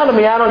He surrounded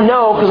me. I don't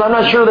know, because I'm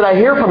not sure that I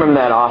hear from Him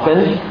that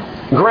often.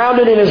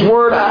 Grounded in His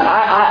Word,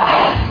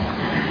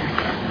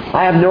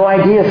 I have no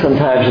idea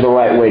sometimes of the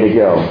right way to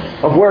go,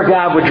 of where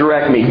God would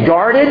direct me.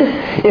 Guarded?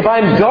 If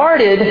I'm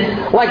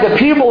guarded like the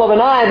pupil of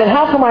an eye, then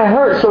how come I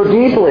hurt so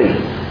deeply?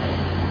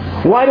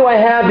 Why do I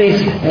have these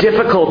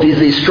difficulties,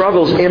 these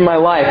struggles in my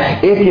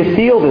life? If you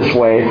feel this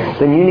way,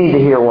 then you need to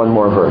hear one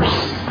more verse.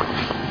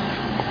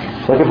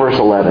 Look at verse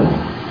 11.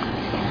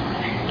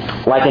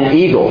 Like an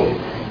eagle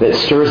that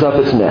stirs up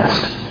its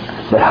nest,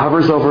 that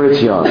hovers over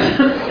its young,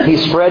 He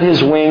spread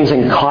His wings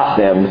and caught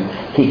them.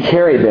 He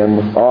carried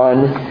them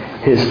on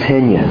His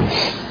pinions.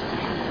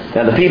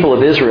 Now the people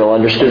of Israel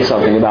understood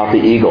something about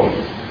the eagle.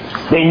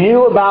 They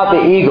knew about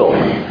the eagle.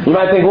 You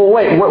might think, well,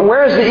 wait,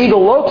 where is the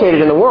eagle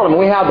located in the world? I mean,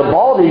 we have the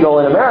bald eagle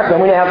in America,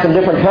 and we have some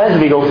different kinds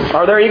of eagles.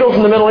 Are there eagles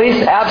in the Middle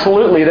East?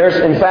 Absolutely. There's,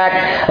 in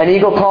fact, an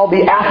eagle called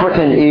the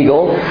African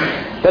eagle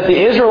that the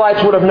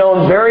Israelites would have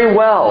known very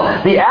well.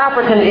 The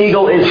African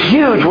eagle is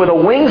huge with a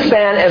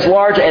wingspan as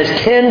large as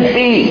 10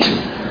 feet.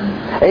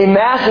 A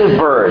massive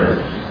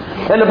bird.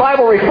 And the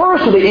Bible refers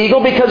to the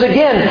eagle because,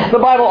 again, the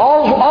Bible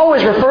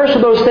always refers to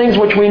those things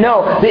which we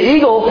know. The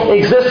eagle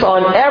exists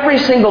on every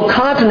single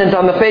continent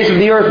on the face of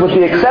the earth with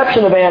the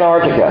exception of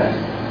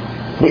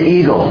Antarctica. The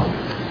eagle.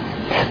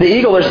 The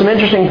eagle, there's some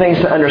interesting things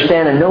to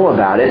understand and know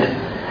about it.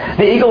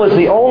 The eagle is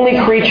the only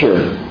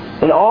creature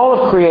in all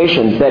of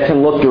creation that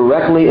can look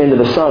directly into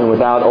the sun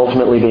without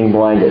ultimately being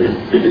blinded.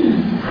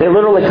 They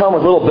literally come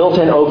with little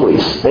built-in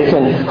Oakleys. They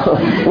can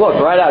look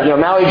right out.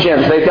 Maui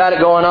gyms, they've got it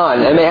going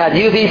on. And they had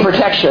UV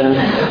protection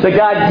that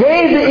God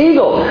gave the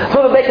eagle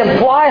so that they can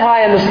fly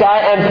high in the sky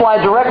and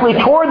fly directly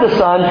toward the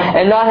sun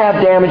and not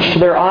have damage to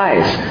their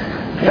eyes.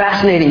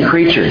 Fascinating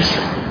creatures.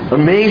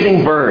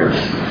 Amazing birds.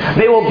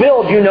 They will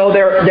build,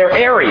 their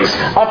eyries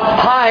up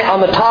high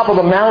on the top of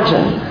a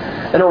mountain.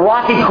 In a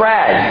rocky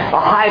crag, a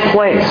high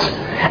place.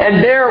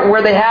 And there,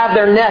 where they have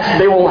their nest,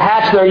 they will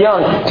hatch their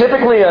young.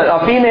 Typically,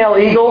 a female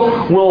eagle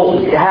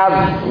will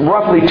have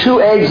roughly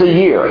 2 eggs a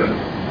year.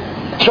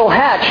 She'll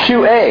hatch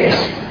 2 eggs.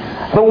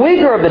 The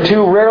weaker of the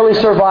two rarely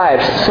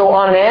survives. So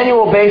on an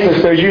annual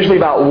basis, there's usually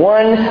about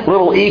one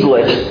little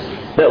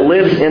eaglet that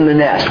lives in the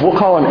nest. We'll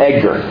call him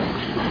Edgar.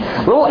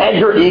 Little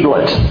Edgar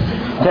eaglet.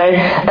 Okay?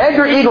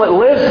 Edgar eaglet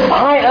lives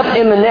high up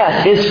in the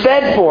nest, is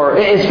fed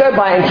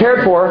by and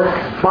cared for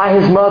by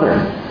his mother.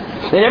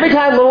 And every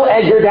time little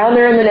Edgar down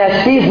there in the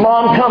nest sees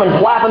Mom coming,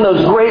 flapping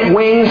those great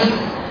wings,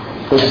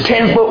 those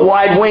 10-foot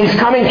wide wings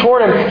coming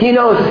toward him, he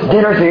knows,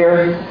 dinner's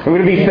here. I'm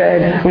going to be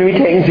fed. I'm going to be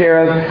taken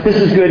care of. This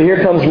is good.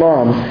 Here comes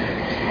Mom.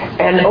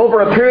 And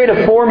over a period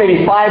of 4,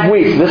 maybe 5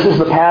 weeks, this is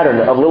the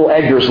pattern of little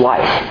Edgar's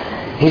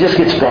life. He just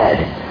gets fed.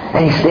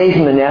 And he stays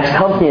in the nest,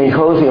 comfy and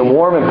cozy and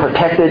warm and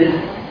protected,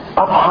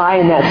 up high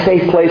in that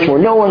safe place where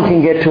no one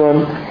can get to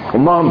him.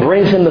 And Mom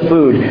brings him the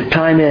food,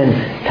 time in,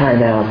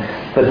 time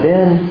out. But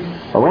then,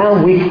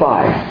 around week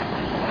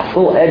 5,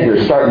 little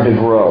Edgar's starting to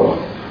grow.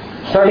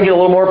 Starting to get a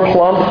little more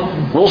plump,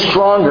 a little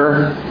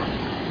stronger.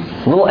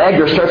 Little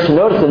Edgar starts to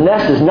notice the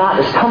nest is not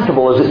as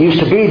comfortable as it used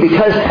to be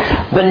because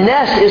the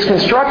nest is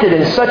constructed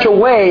in such a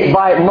way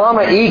by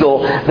Mama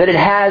Eagle that it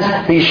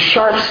has these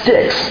sharp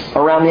sticks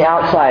around the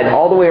outside,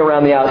 all the way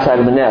around the outside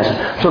of the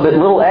nest, so that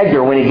little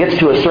Edgar, when he gets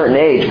to a certain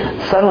age,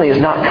 suddenly is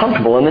not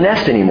comfortable in the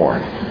nest anymore.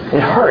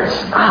 It hurts.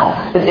 Ow!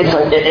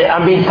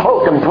 I'm being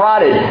poked and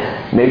prodded.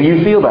 Maybe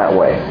you feel that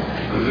way.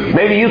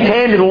 Maybe you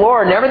came to the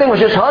Lord and everything was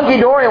just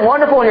hunky-dory and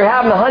wonderful and you're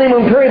having the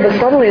honeymoon period, but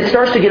suddenly it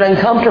starts to get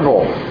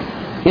uncomfortable.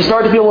 You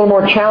start to feel a little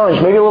more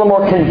challenged, maybe a little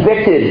more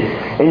convicted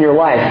in your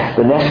life.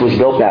 The nest was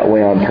built that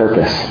way on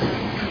purpose.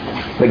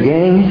 But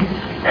gang,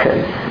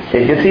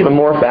 it gets even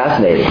more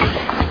fascinating.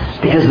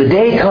 Because the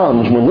day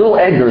comes when little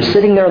Edgar is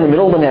sitting there in the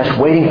middle of the nest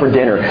waiting for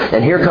dinner.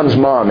 And here comes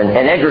Mom. And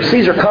Edgar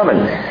sees her coming.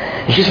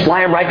 And she's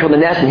flying right toward the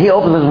nest. And he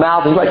opens his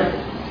mouth and he's like,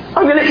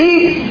 I'm going to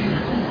eat.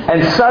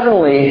 And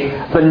suddenly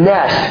the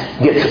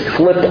nest gets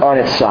flipped on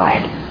its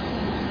side.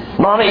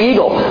 Mama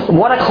Eagle,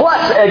 what a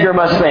klutz, Edgar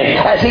must think,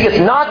 as he gets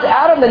knocked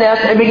out of the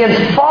nest and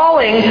begins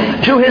falling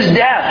to his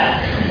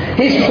death.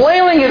 He's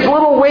flailing his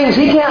little wings.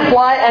 He can't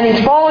fly, and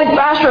he's falling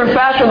faster and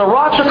faster, and the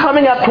rocks are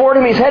coming up toward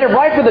him. He's headed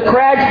right for the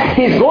crags.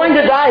 He's going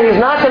to die. He's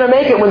not going to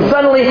make it when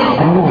suddenly,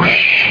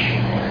 whoosh,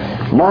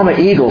 Mama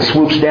Eagle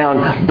swoops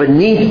down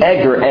beneath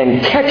Edgar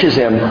and catches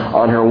him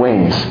on her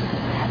wings.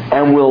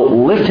 and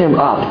will lift him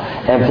up.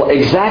 And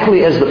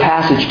exactly as the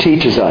passage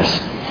teaches us,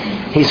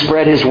 he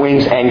spread his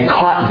wings and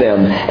caught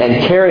them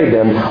and carried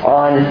them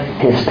on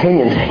his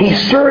pinions. He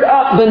stirred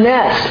up the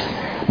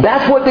nest.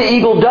 That's what the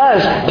eagle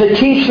does, to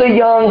teach the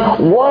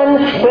young one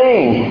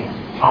thing: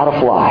 how to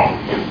fly.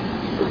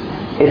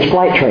 It's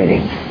flight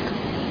training.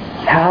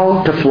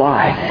 How to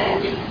fly.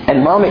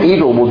 And Mama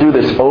Eagle will do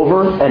this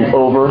over and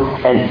over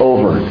and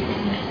over.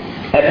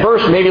 At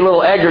first, maybe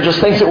little Edgar just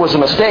thinks it was a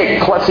mistake.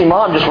 Klutzy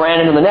Mom just ran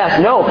into the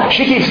nest. No,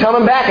 she keeps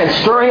coming back and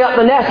stirring up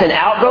the nest, and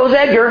out goes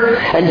Edgar,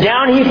 and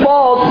down he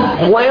falls,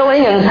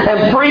 flailing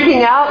and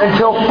freaking out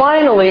until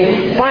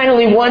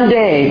finally one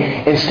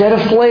day, instead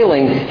of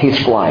flailing, he's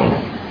flying.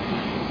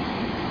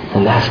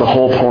 And that's the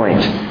whole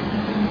point.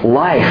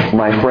 Life,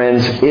 my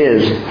friends,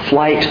 is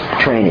flight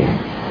training.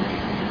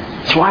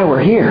 That's why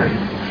we're here.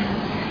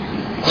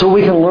 So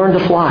we can learn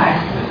to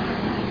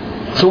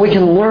fly. So we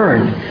can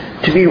learn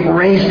to be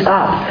raised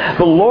up.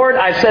 The Lord,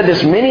 I've said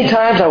this many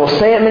times, I will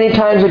say it many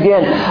times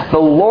again, the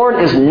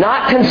Lord is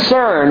not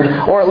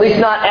concerned, or at least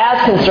not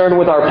as concerned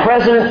with our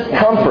present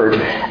comfort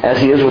as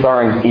He is with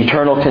our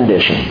eternal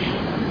condition.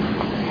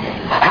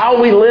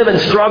 How we live and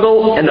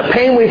struggle and the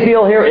pain we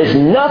feel here is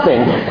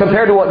nothing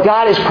compared to what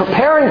God is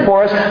preparing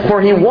for us,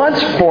 for He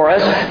wants for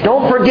us.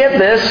 Don't forget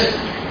this.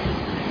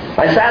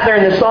 I sat there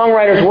in the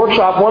songwriter's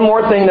workshop. One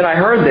more thing that I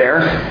heard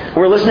there.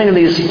 We're listening to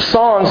these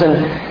songs,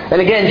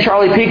 and again,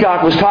 Charlie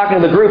Peacock was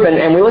talking to the group,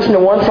 and we listened to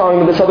one song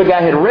that this other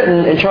guy had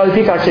written, and Charlie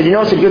Peacock said,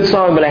 it's a good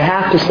song, but I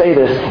have to say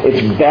this.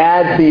 It's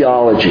bad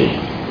theology.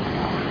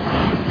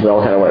 We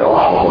all kind of went,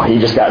 oh, he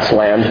just got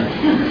slammed.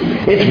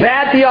 It's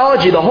bad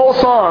theology. The whole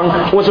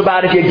song was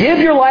about if you give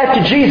your life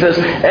to Jesus,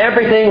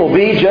 everything will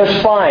be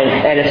just fine,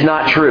 and it's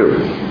not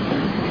true.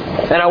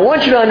 And I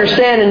want you to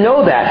understand and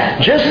know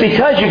that just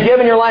because you've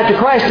given your life to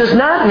Christ does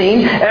not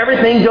mean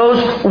everything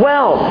goes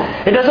well.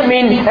 It doesn't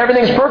mean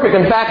everything's perfect.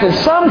 In fact, in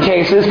some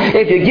cases,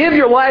 if you give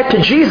your life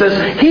to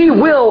Jesus, He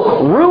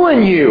will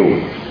ruin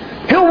you.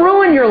 He'll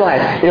ruin your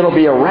life. It'll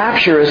be a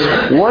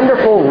rapturous,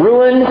 wonderful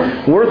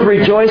ruin worth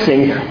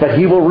rejoicing, but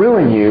He will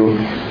ruin you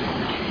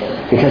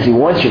because He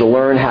wants you to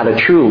learn how to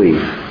truly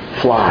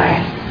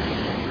fly.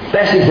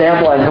 Best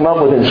example I can come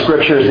up with in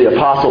Scripture is the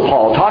Apostle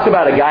Paul. Talk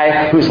about a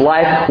guy whose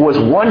life was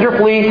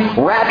wonderfully,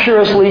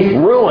 rapturously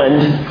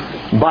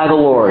ruined by the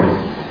Lord.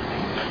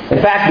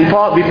 In fact,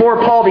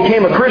 before Paul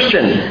became a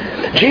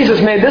Christian,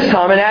 Jesus made this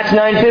comment, Acts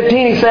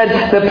 9:15. He said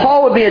that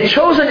Paul would be a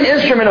chosen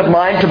instrument of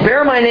mine to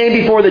bear my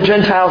name before the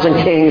Gentiles and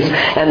kings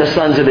and the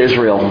sons of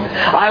Israel.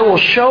 I will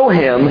show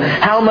him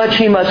how much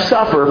he must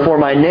suffer for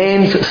my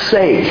name's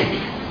sake.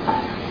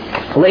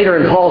 Later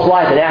in Paul's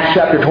life, in Acts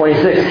chapter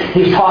 26,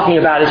 he's talking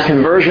about his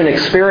conversion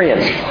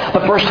experience.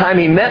 The first time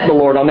he met the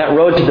Lord on that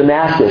road to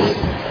Damascus.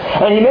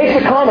 And he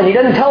makes a comment. He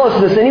doesn't tell us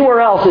this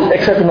anywhere else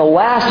except in the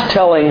last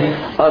telling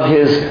of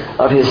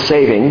his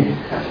saving.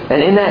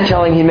 And in that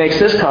telling, he makes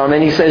this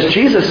comment. He says,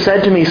 Jesus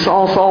said to me,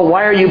 Saul, Saul,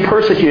 why are you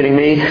persecuting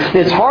me?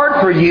 It's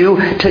hard for you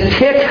to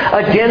kick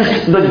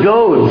against the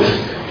goads.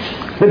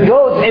 The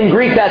goads in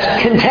Greek, that's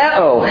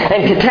keteo.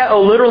 And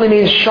keteo literally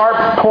means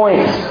sharp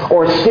points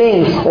or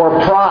stings or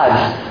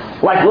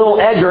prods. Like little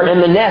Edgar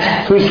in the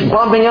nest who's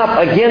bumping up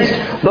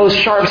against those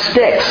sharp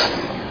sticks.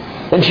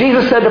 And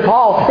Jesus said to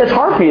Paul, it's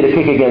hard for you to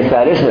kick against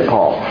that, isn't it,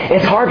 Paul?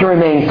 It's hard to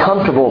remain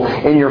comfortable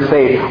in your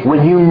faith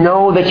when you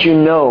know that you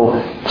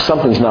know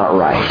something's not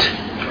right.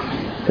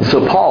 And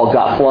so Paul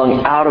got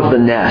flung out of the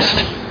nest.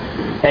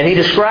 And he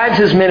describes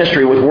his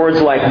ministry with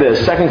words like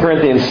this, 2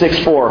 Corinthians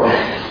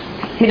 6:4.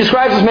 He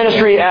describes his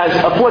ministry as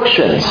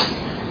afflictions,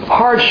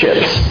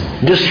 hardships,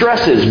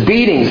 distresses,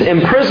 beatings,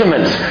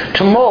 imprisonments,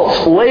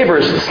 tumults,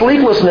 labors,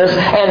 sleeplessness,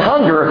 and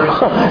hunger.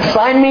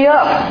 Sign me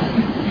up.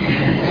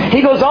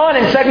 He goes on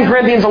in 2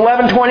 Corinthians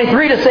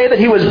 11:23 to say that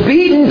he was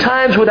beaten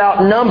times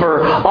without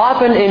number,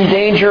 often in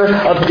danger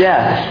of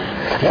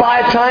death.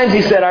 5 times,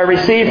 he said, I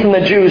received from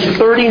the Jews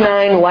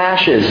 39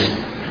 lashes.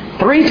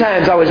 3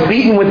 times I was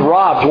beaten with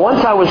rods.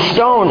 Once I was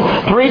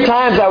stoned. 3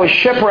 times I was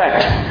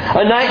shipwrecked.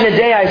 A night and a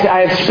day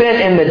I have spent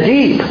in the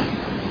deep.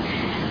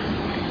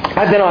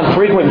 I've been on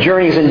frequent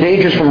journeys in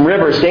dangers from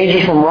rivers,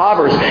 dangers from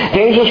robbers,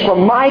 dangers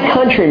from my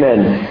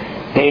countrymen,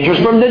 dangers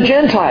from the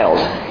Gentiles,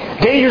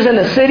 dangers in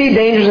the city,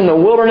 dangers in the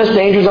wilderness,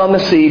 dangers on the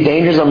sea,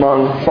 dangers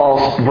among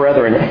false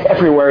brethren.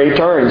 Everywhere he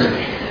turns.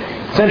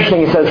 It's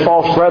interesting he says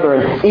false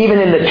brethren. Even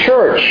in the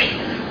church,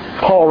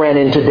 Paul ran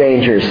into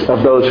dangers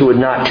of those who would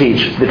not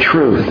teach the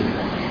truth.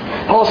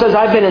 Paul says,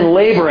 I've been in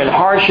labor and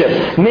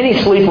hardship,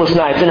 many sleepless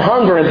nights, in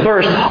hunger and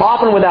thirst,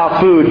 often without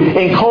food,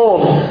 in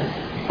cold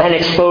and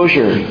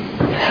exposure.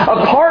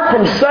 Apart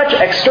from such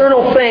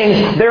external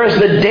things, there is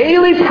the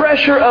daily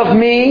pressure of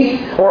me,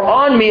 or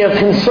on me, of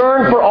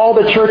concern for all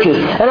the churches.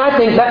 And I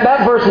think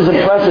that verse is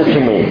impressive to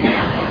me.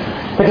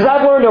 Because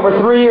I've learned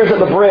over 3 years at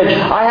the Bridge,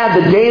 I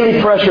have the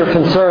daily pressure of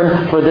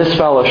concern for this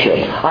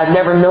fellowship. I've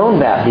never known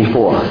that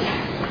before.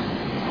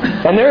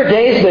 And there are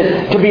days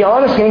that, to be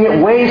honest, it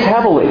weighs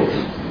heavily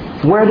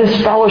where this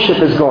fellowship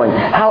is going,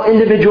 how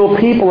individual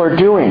people are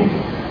doing.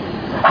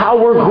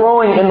 how we're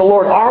growing in the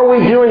Lord. Are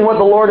we doing what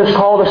the Lord has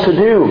called us to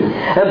do?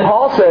 And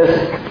Paul says,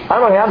 I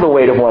don't have the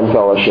weight of one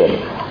fellowship.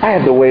 I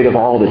have the weight of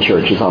all the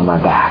churches on my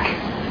back.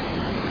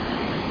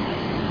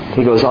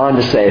 He goes on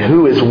to say,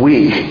 who is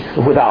weak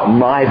without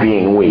my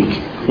being weak?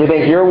 You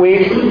think you're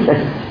weak?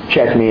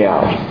 Check me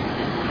out.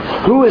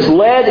 Who is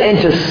led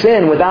into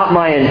sin without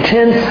my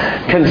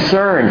intense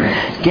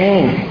concern?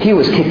 Gang, he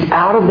was kicked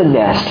out of the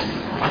nest,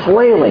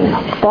 flailing,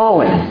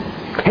 falling.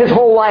 His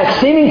whole life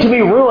seeming to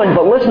be ruined,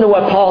 but listen to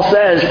what Paul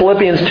says,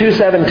 Philippians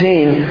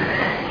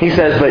 2:17. He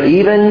says, but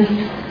even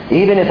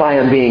if I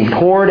am being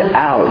poured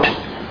out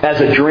as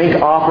a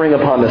drink offering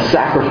upon the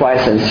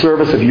sacrifice and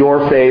service of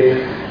your faith,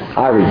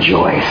 I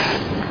rejoice.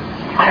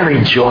 I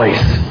rejoice.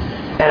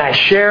 And I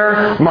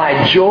share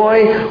my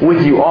joy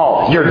with you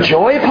all. Your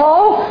joy,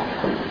 Paul?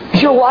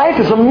 Your life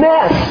is a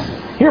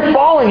mess. You're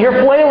falling,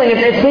 you're flailing.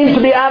 It seems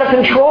to be out of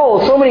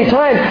control so many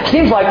times. It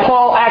seems like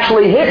Paul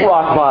actually hit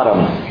rock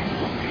bottom.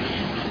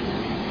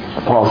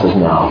 But Paul says,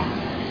 no,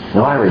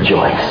 I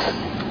rejoice.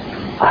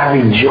 I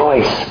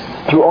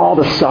rejoice through all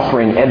the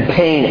suffering and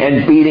pain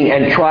and beating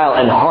and trial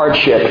and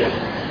hardship.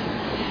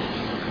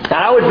 And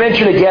I would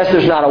venture to guess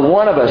there's not a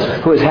one of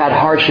us who has had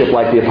hardship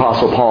like the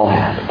Apostle Paul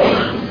had.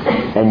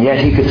 And yet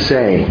he could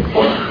say,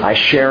 I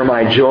share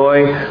my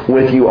joy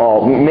with you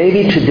all.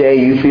 Maybe today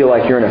you feel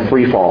like you're in a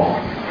free fall.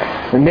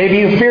 And maybe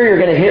you fear you're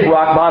going to hit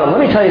rock bottom. Let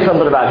me tell you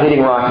something about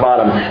hitting rock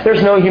bottom.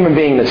 There's no human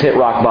being that's hit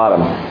rock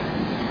bottom.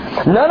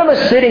 None of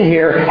us sitting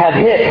here have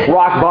hit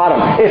rock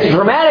bottom. It's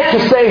dramatic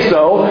to say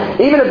so,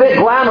 even a bit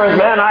glamorous.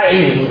 Man,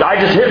 I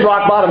just hit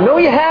rock bottom. No,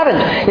 you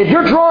haven't. If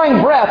you're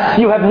drawing breath,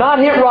 you have not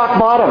hit rock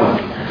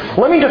bottom.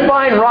 Let me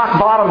define rock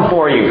bottom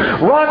for you.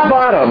 Rock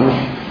bottom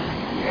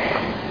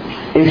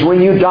is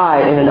when you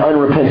die in an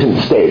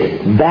unrepentant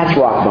state. That's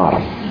rock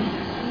bottom.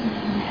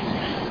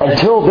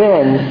 Until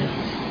then,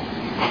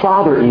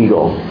 Father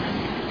Eagle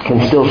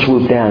can still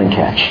swoop down and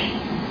catch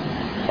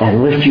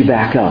and lift you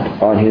back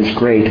up on His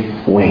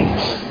great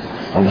wings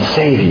and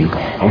save you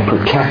and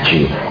protect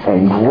you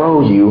and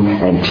grow you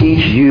and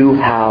teach you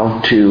how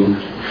to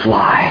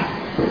fly.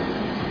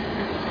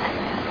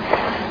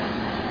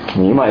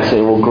 And you might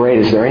say, well, great,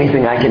 is there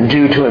anything I can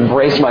do to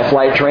embrace my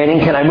flight training?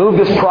 Can I move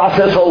this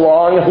process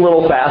along a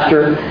little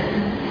faster?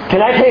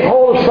 Can I take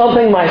hold of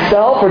something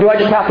myself, or do I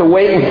just have to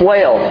wait and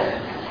flail?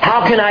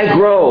 How can I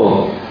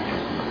grow?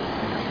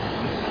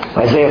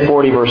 Isaiah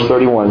 40 verse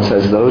 31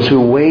 says, those who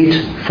wait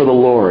for the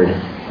Lord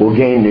will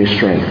gain new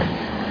strength.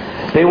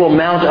 They will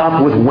mount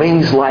up with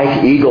wings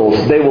like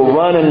eagles. They will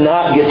run and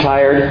not get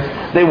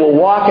tired. They will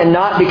walk and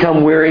not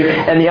become weary.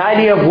 And the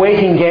idea of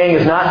waiting, gang,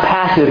 is not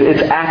passive,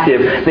 it's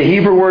active. The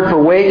Hebrew word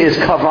for wait is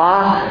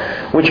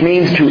kavah, which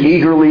means to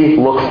eagerly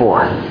look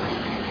for.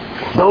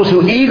 Those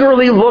who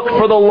eagerly look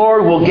for the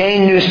Lord will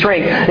gain new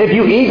strength. If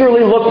you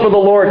eagerly look for the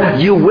Lord,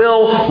 you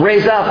will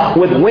raise up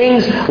with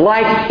wings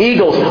like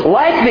eagles.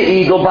 Like the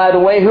eagle, by the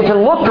way, who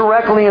can look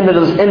directly into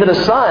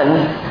the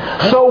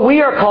sun, so we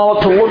are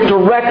called to look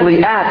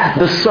directly at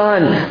the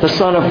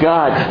Son of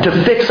God, to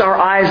fix our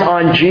eyes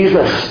on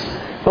Jesus.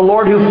 The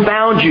Lord who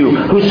found you,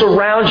 who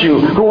surrounds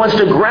you, who wants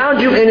to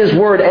ground you in His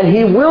Word, and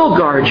He will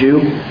guard you.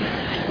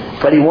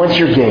 But He wants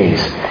your gaze.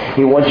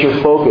 He wants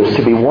your focus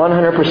to be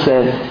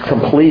 100%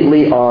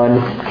 completely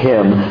on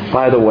Him.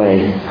 By the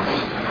way,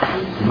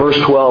 verse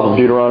 12 of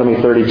Deuteronomy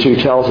 32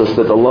 tells us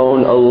that the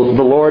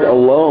Lord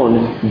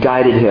alone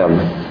guided him,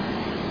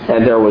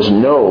 and there was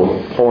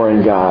no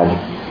foreign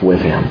god with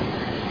him.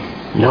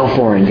 No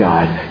foreign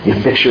god. You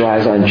fix your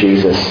eyes on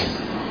Jesus.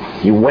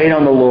 You wait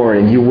on the Lord,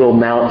 and you will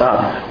mount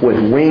up with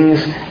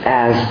wings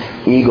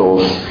as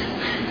eagles.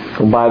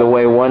 And by the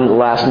way, one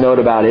last note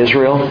about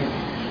Israel.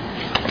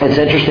 It's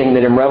interesting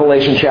that in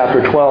Revelation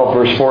chapter 12,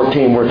 verse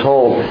 14, we're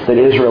told that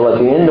Israel, at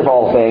the end of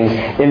all things,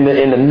 in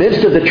the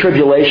midst of the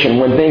tribulation,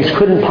 when things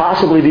couldn't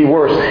possibly be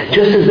worse,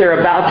 just as they're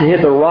about to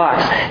hit the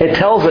rocks, it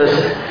tells us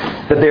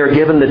that they are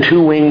given the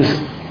two wings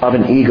of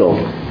an eagle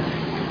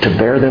to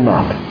bear them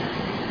up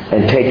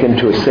and take them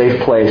to a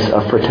safe place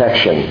of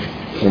protection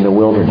in the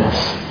wilderness.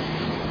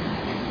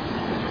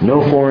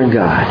 No foreign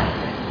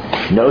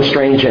god, no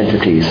strange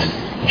entities,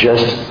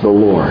 just the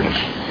Lord.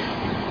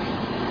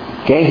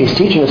 Gang, He's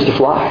teaching us to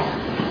fly.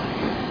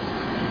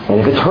 And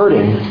if it's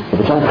hurting, if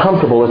it's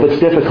uncomfortable, if it's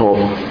difficult,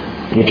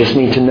 you just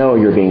need to know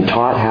you're being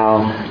taught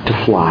how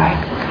to fly.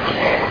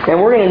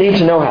 And we're going to need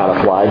to know how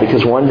to fly,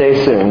 because one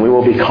day soon we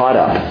will be caught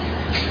up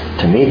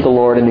to meet the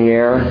Lord in the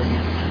air.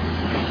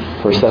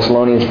 1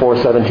 Thessalonians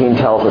 4:17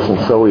 tells us, and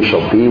so we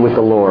shall be with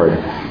the Lord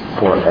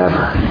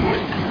forever.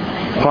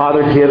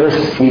 Father, give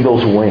us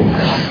eagle's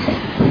wings.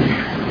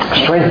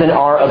 Strengthen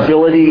our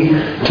ability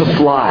to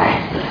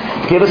fly.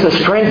 Give us a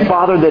strength,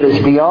 Father, that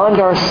is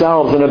beyond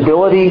ourselves, an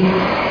ability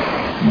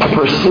to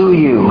pursue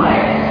You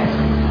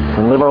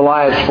and live our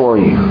lives for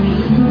You.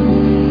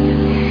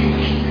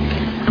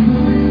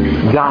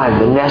 God,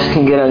 the nest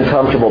can get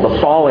uncomfortable. The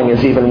falling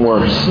is even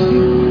worse.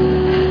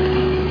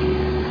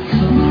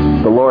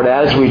 But Lord,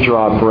 as we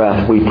draw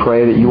breath, we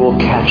pray that You will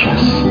catch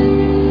us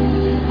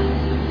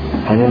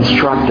and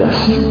instruct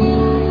us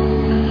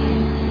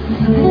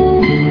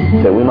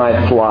that we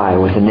might fly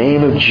with the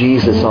name of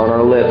Jesus on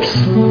our lips,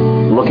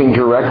 looking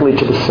directly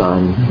to the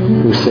Son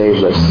who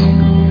saved us.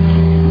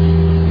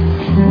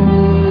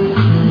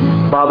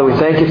 Father, we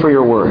thank you for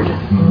your word.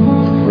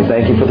 We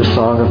thank you for the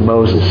song of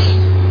Moses.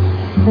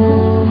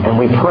 And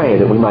we pray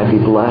that we might be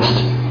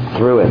blessed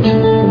through it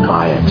and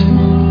by it.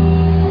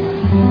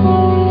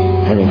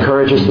 And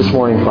encourage us this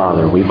morning,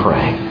 Father, we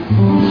pray.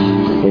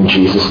 In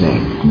Jesus'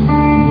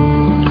 name.